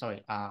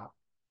 sorry,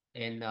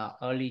 in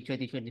early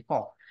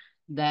 2024,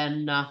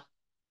 then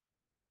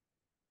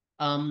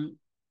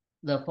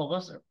the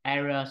focus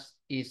areas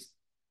is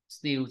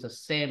still the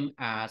same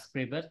as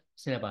previous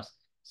syllabus.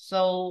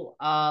 So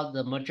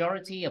the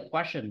majority of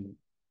question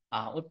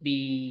would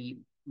be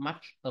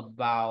much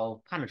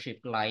about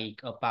partnership,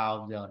 like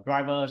about the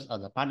drivers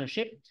of the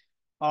partnership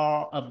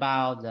or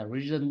about the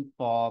reason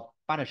for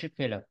partnership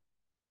failure.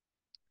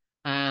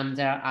 And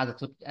there are other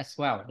tools as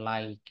well,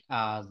 like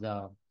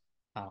the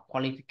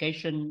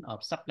qualification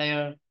of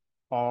supplier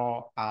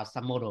or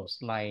some models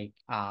like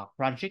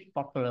branching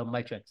portfolio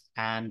matrix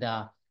and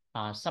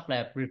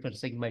supplier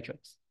preferencing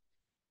matrix.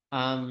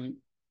 Um,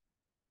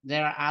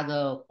 there are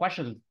other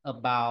questions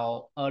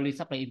about early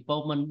supply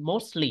involvement,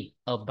 mostly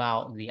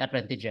about the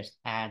advantages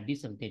and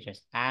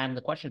disadvantages, and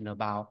the question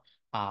about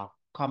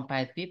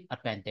competitive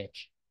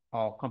advantage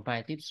or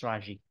competitive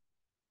strategy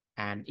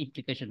and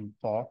implication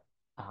for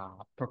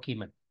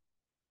procurement.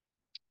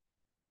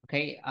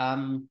 Okay,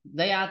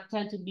 they are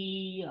tend to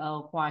be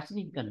quite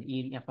significant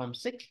in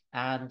L4M6,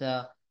 and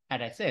as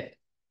I said,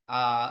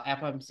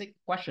 L4M6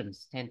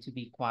 questions tend to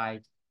be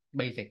quite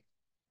basic.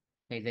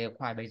 Okay, they are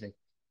quite basic,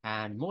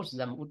 and most of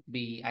them would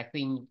be, I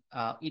think,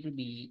 it would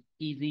be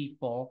easy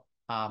for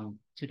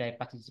today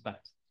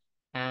participants,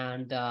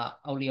 and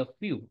only a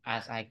few,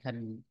 as I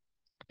can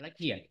like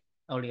here,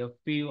 only a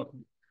few,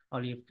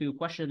 only a few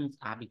questions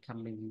are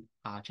becoming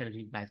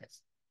challenging by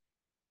this.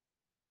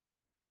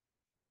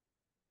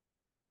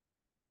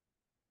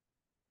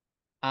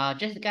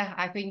 Jessica,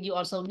 I think you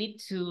also need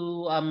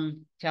to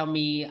tell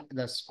me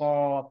the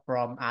score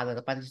from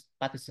other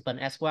participant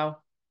as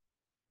well.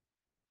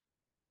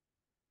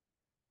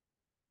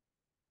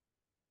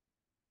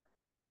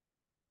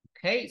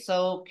 Okay,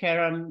 so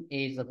Karen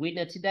is a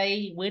winner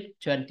today with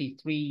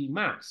 23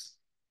 marks.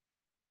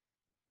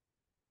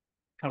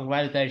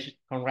 Congratulations,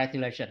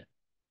 congratulations.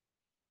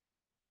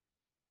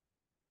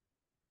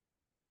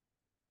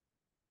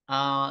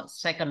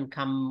 Second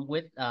come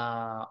with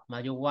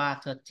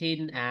Mayuwa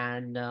 13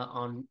 and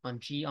on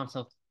G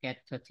also get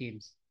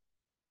 13.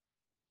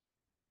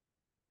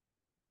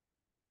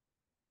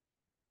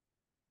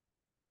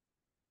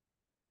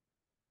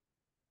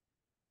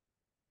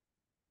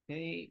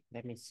 Okay,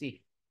 let me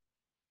see.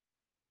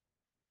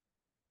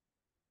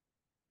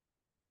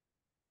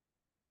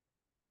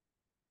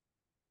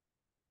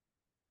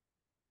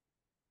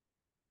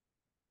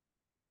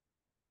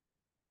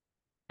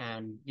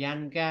 and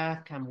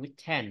Yanga come with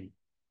 10.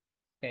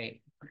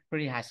 Okay,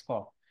 pretty high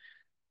score.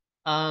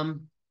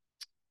 Um,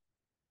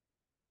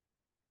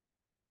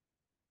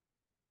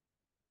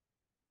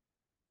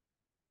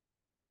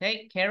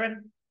 okay,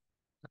 Karen.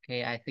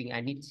 Okay, I think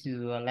I need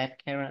to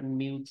let Karen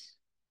unmute.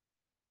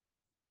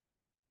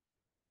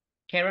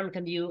 Karen,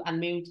 can you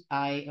unmute?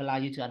 I allow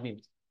you to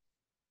unmute.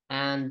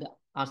 And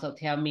also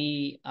tell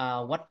me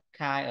what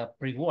kind of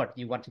reward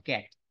you want to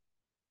get.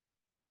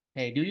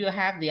 Hey, do you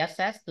have the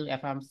access to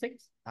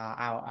L4M6,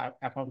 our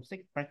L4M6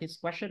 practice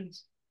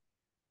questions?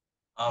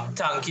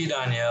 Thank you,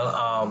 Daniel.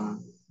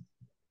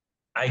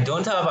 I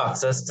don't have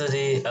access to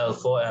the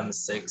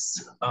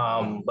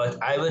L4M6,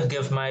 but I would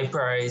give my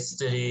prize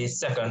to the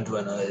second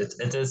winner.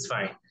 It is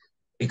fine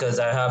because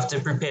I have to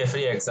prepare for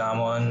the exam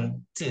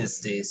on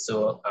Tuesday,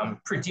 so I'm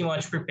pretty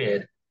much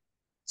prepared.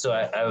 So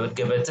I would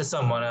give it to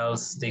someone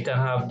else. They can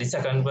have the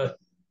second, but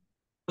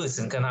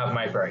person can have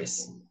my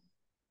prize.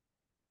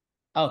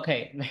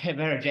 Okay,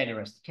 very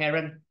generous.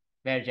 Karen,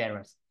 very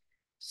generous.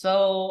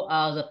 So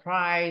the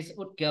prize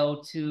would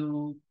go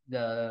to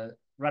the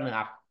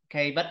runner-up.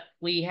 Okay, but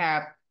we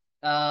have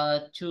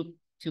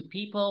two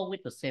people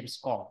with the same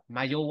score,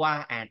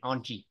 Mayowa and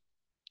Onji.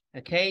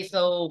 Okay,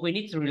 so we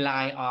need to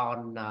rely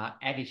on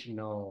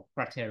additional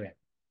criteria,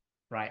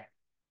 right?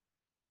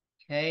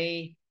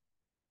 Okay.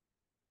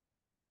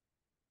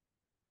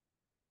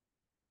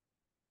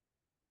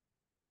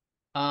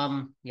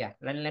 Yeah,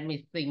 let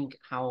me think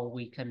how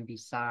we can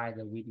decide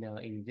the winner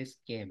in this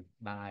game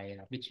by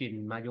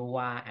between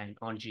Mayowa and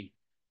Onji.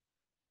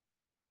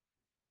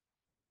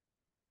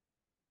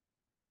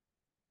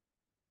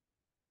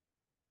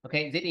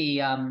 Okay, this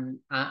is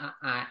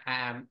I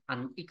am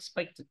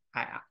unexpected.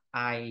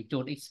 I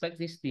don't expect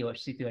this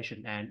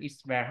situation, and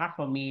it's very hard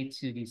for me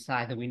to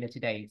decide the winner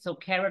today. So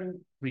Karen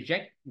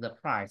reject the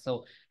prize,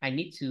 so I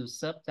need to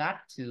serve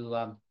that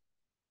to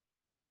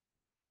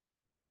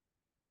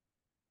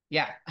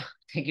yeah.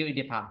 Thank you,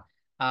 Idepa.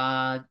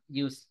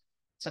 You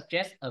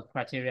suggest a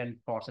criterion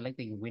for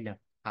selecting winner.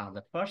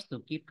 The first to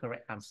give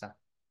correct answer.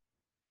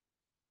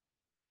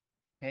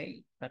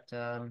 Okay, but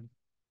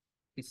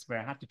it's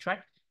very hard to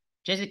track.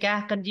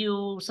 Jessica, can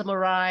you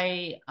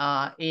summarize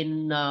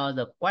in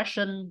the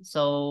question?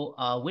 So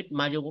with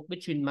Mayu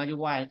between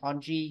Mayuwa and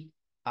Onji,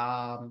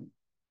 um,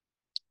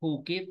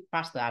 who give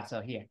faster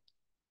answer here?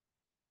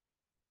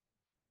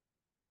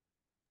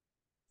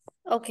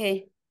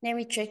 Okay, let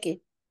me check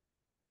it.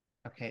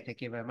 Okay,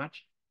 thank you very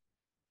much.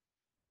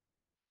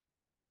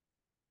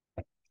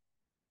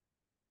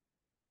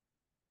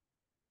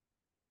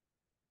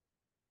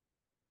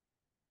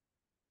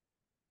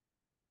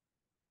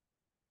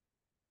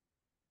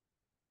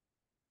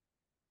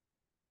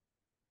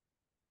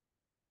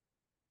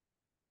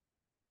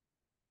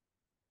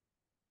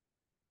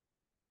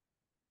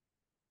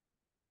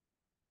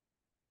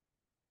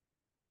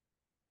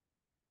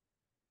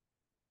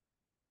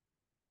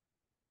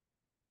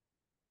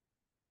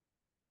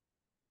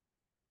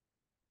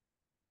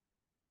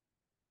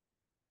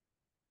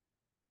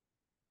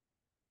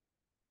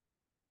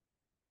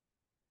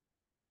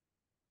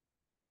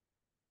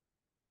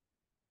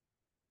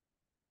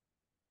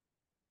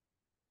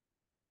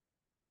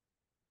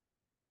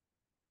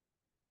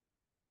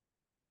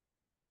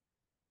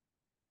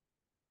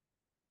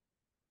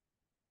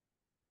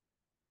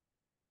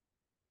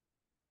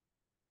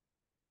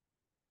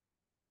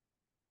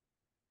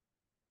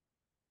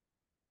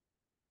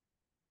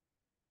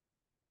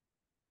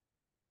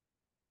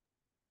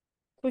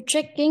 For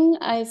checking,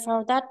 I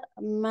found that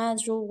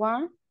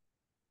Majuwa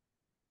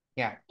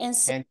Yeah,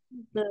 answered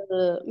and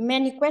the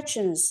many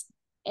questions,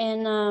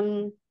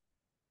 and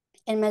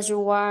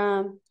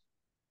Majuwa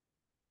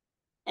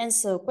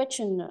answer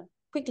question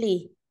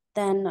quickly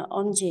than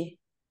Onje.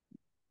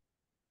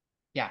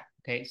 yeah,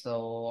 okay.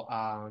 So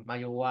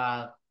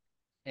Mayuwa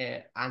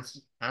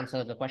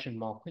answer the question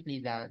more quickly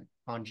than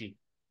Onji.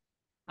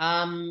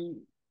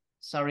 Um,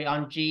 sorry,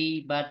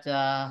 Onji, but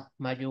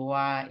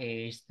Mayuwa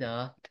is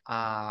the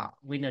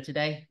winner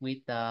today with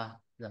the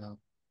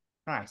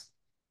prize.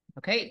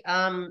 Okay,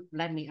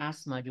 let me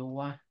ask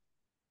Mayuwa.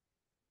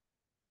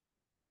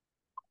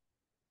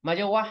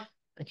 Mayuwa,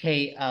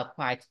 okay,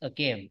 quite a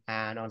game,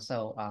 and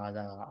also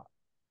the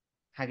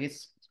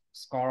highest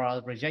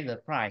scorer reject the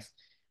prize.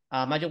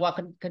 Mayuwa,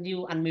 can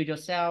you unmute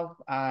yourself?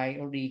 I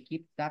already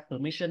give that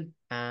permission,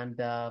 and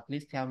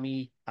please tell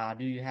me,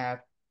 do you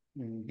have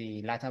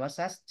the light of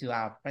access to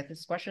our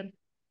practice question?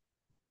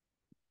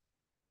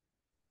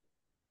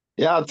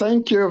 Yeah,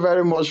 thank you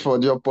very much for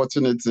the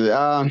opportunity.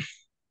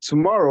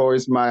 Tomorrow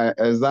is my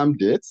exam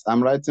date.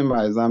 I'm writing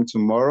my exam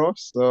tomorrow.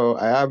 So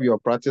I have your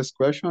practice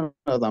question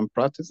that I'm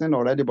practicing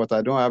already, but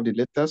I don't have the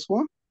latest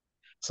one.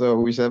 So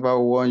whichever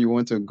one you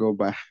want to go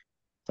by.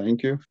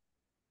 Thank you.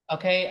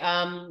 Okay,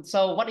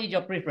 so what is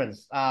your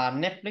preference?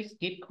 Netflix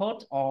gift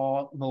code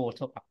or no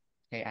top up?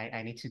 Okay,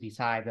 I need to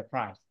decide the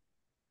price.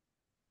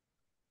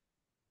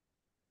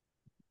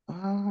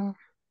 Uh,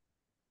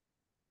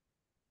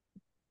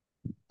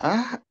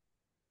 uh,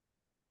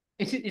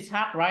 It's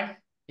hard, right?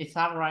 It's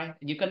hard, right?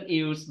 You can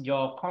use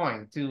your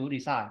coin to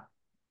decide.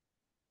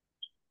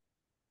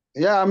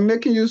 Yeah, I'm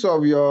making use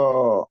of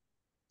your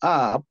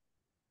app,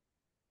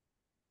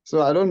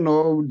 so I don't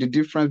know the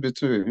difference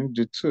between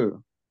the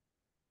two.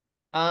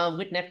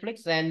 With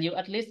Netflix, and you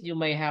at least you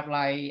may have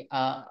like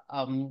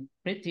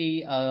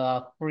pretty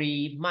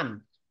free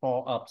month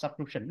for a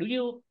subscription. Do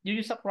you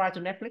subscribe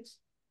to Netflix?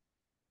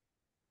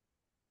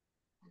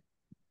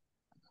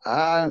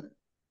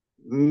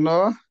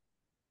 No.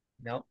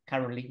 No,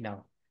 currently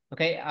no.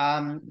 Okay.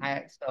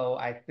 I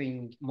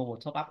think mobile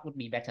top up would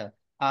be better.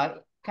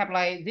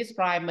 Like this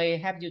price may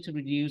help you to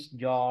reduce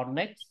your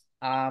next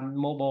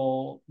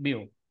mobile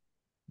bill.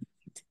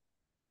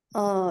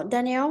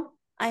 Daniel,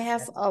 I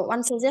have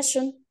one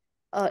suggestion.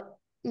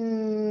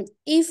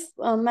 If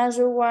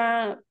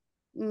Mazurwa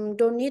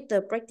don't need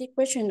the practice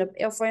question of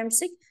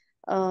L4M6,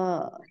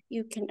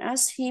 you can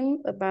ask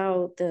him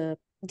about the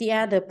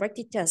other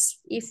practice test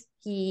if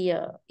he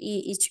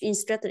is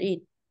interested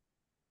in.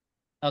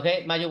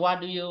 Okay,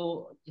 Majuwa, do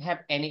you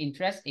have any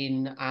interest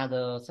in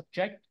other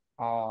subject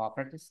or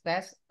practice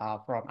tests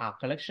from our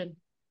collection?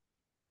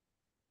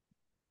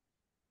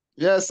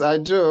 Yes, I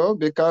do,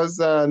 because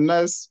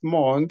next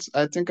month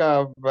I think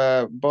I've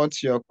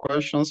bought your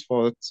questions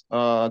for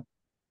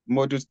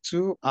module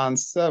 2 and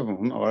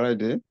 7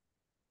 already.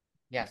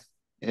 Yes.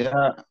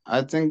 Yeah,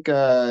 I think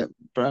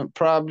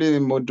probably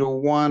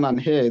module 1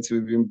 and 8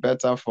 will be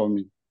better for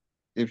me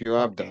if you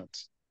have Okay.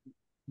 that.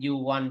 You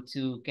want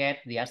to get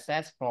the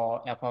access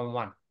for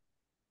L1?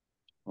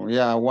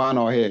 Yeah, 1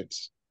 or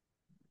 8.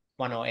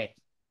 108.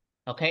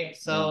 Okay, Yeah.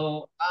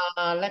 so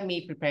let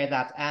me prepare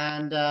that.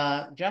 And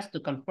just to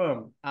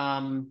confirm,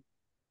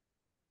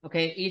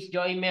 okay, is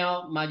your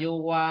email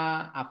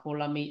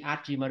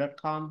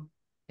mayuwa@gmail.com?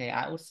 Okay,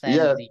 I will send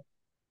Yes,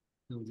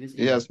 to this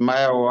email. yes,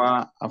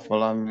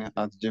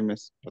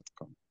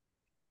 mayawa@folami@gmail.com.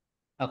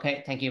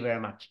 Okay, thank you very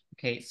much.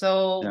 Okay,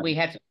 so Yeah. we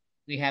have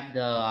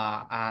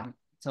the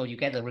so you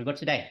get the reward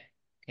today.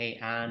 Okay,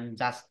 and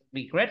that's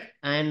be great.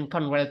 And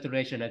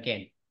congratulations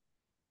again.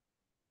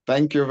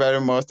 Thank you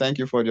very much. Thank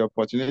you for the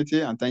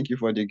opportunity, and thank you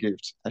for the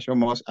gift. I so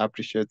much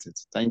appreciate it.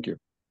 Thank you.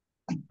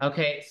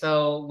 Okay,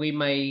 so we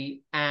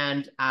may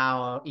end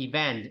our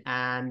event,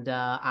 and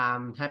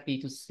I'm happy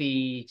to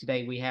see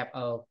today we have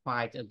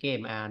quite a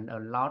game and a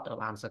lot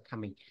of answer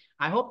coming.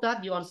 I hope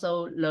that you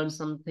also learned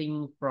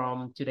something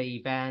from today's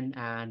event,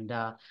 and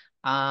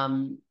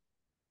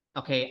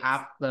okay,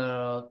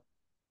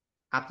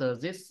 after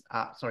this,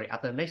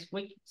 after next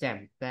week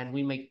exam, then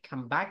we may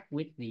come back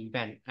with the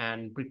event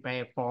and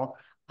prepare for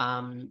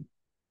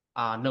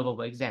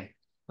November exam.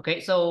 Okay,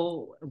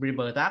 so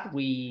remember that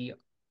we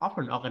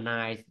often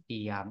organize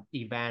the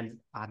event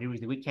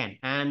during the weekend,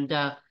 and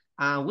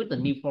with the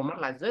new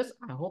format like this,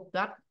 I hope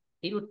that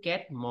it would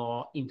get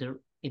more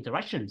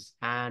interactions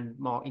and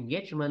more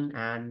engagement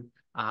and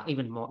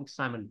even more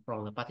excitement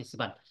from the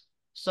participant.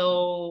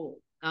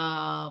 So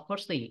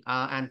first thing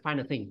and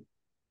final thing,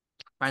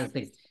 I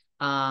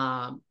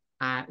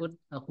would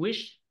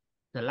wish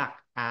the luck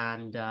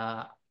and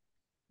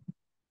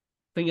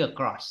finger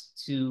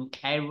crossed to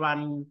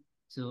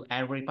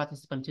every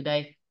participant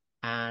today,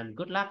 and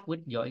good luck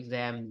with your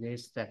exam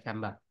this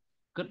September.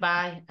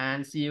 Goodbye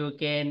and see you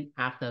again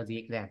after the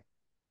exam.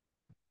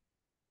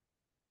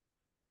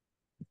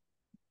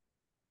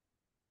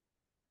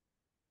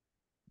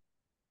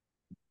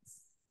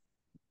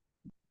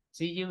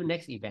 See you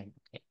next event.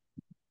 Okay.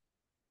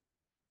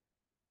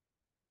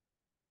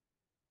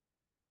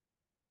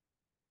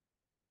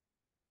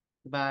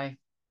 Goodbye.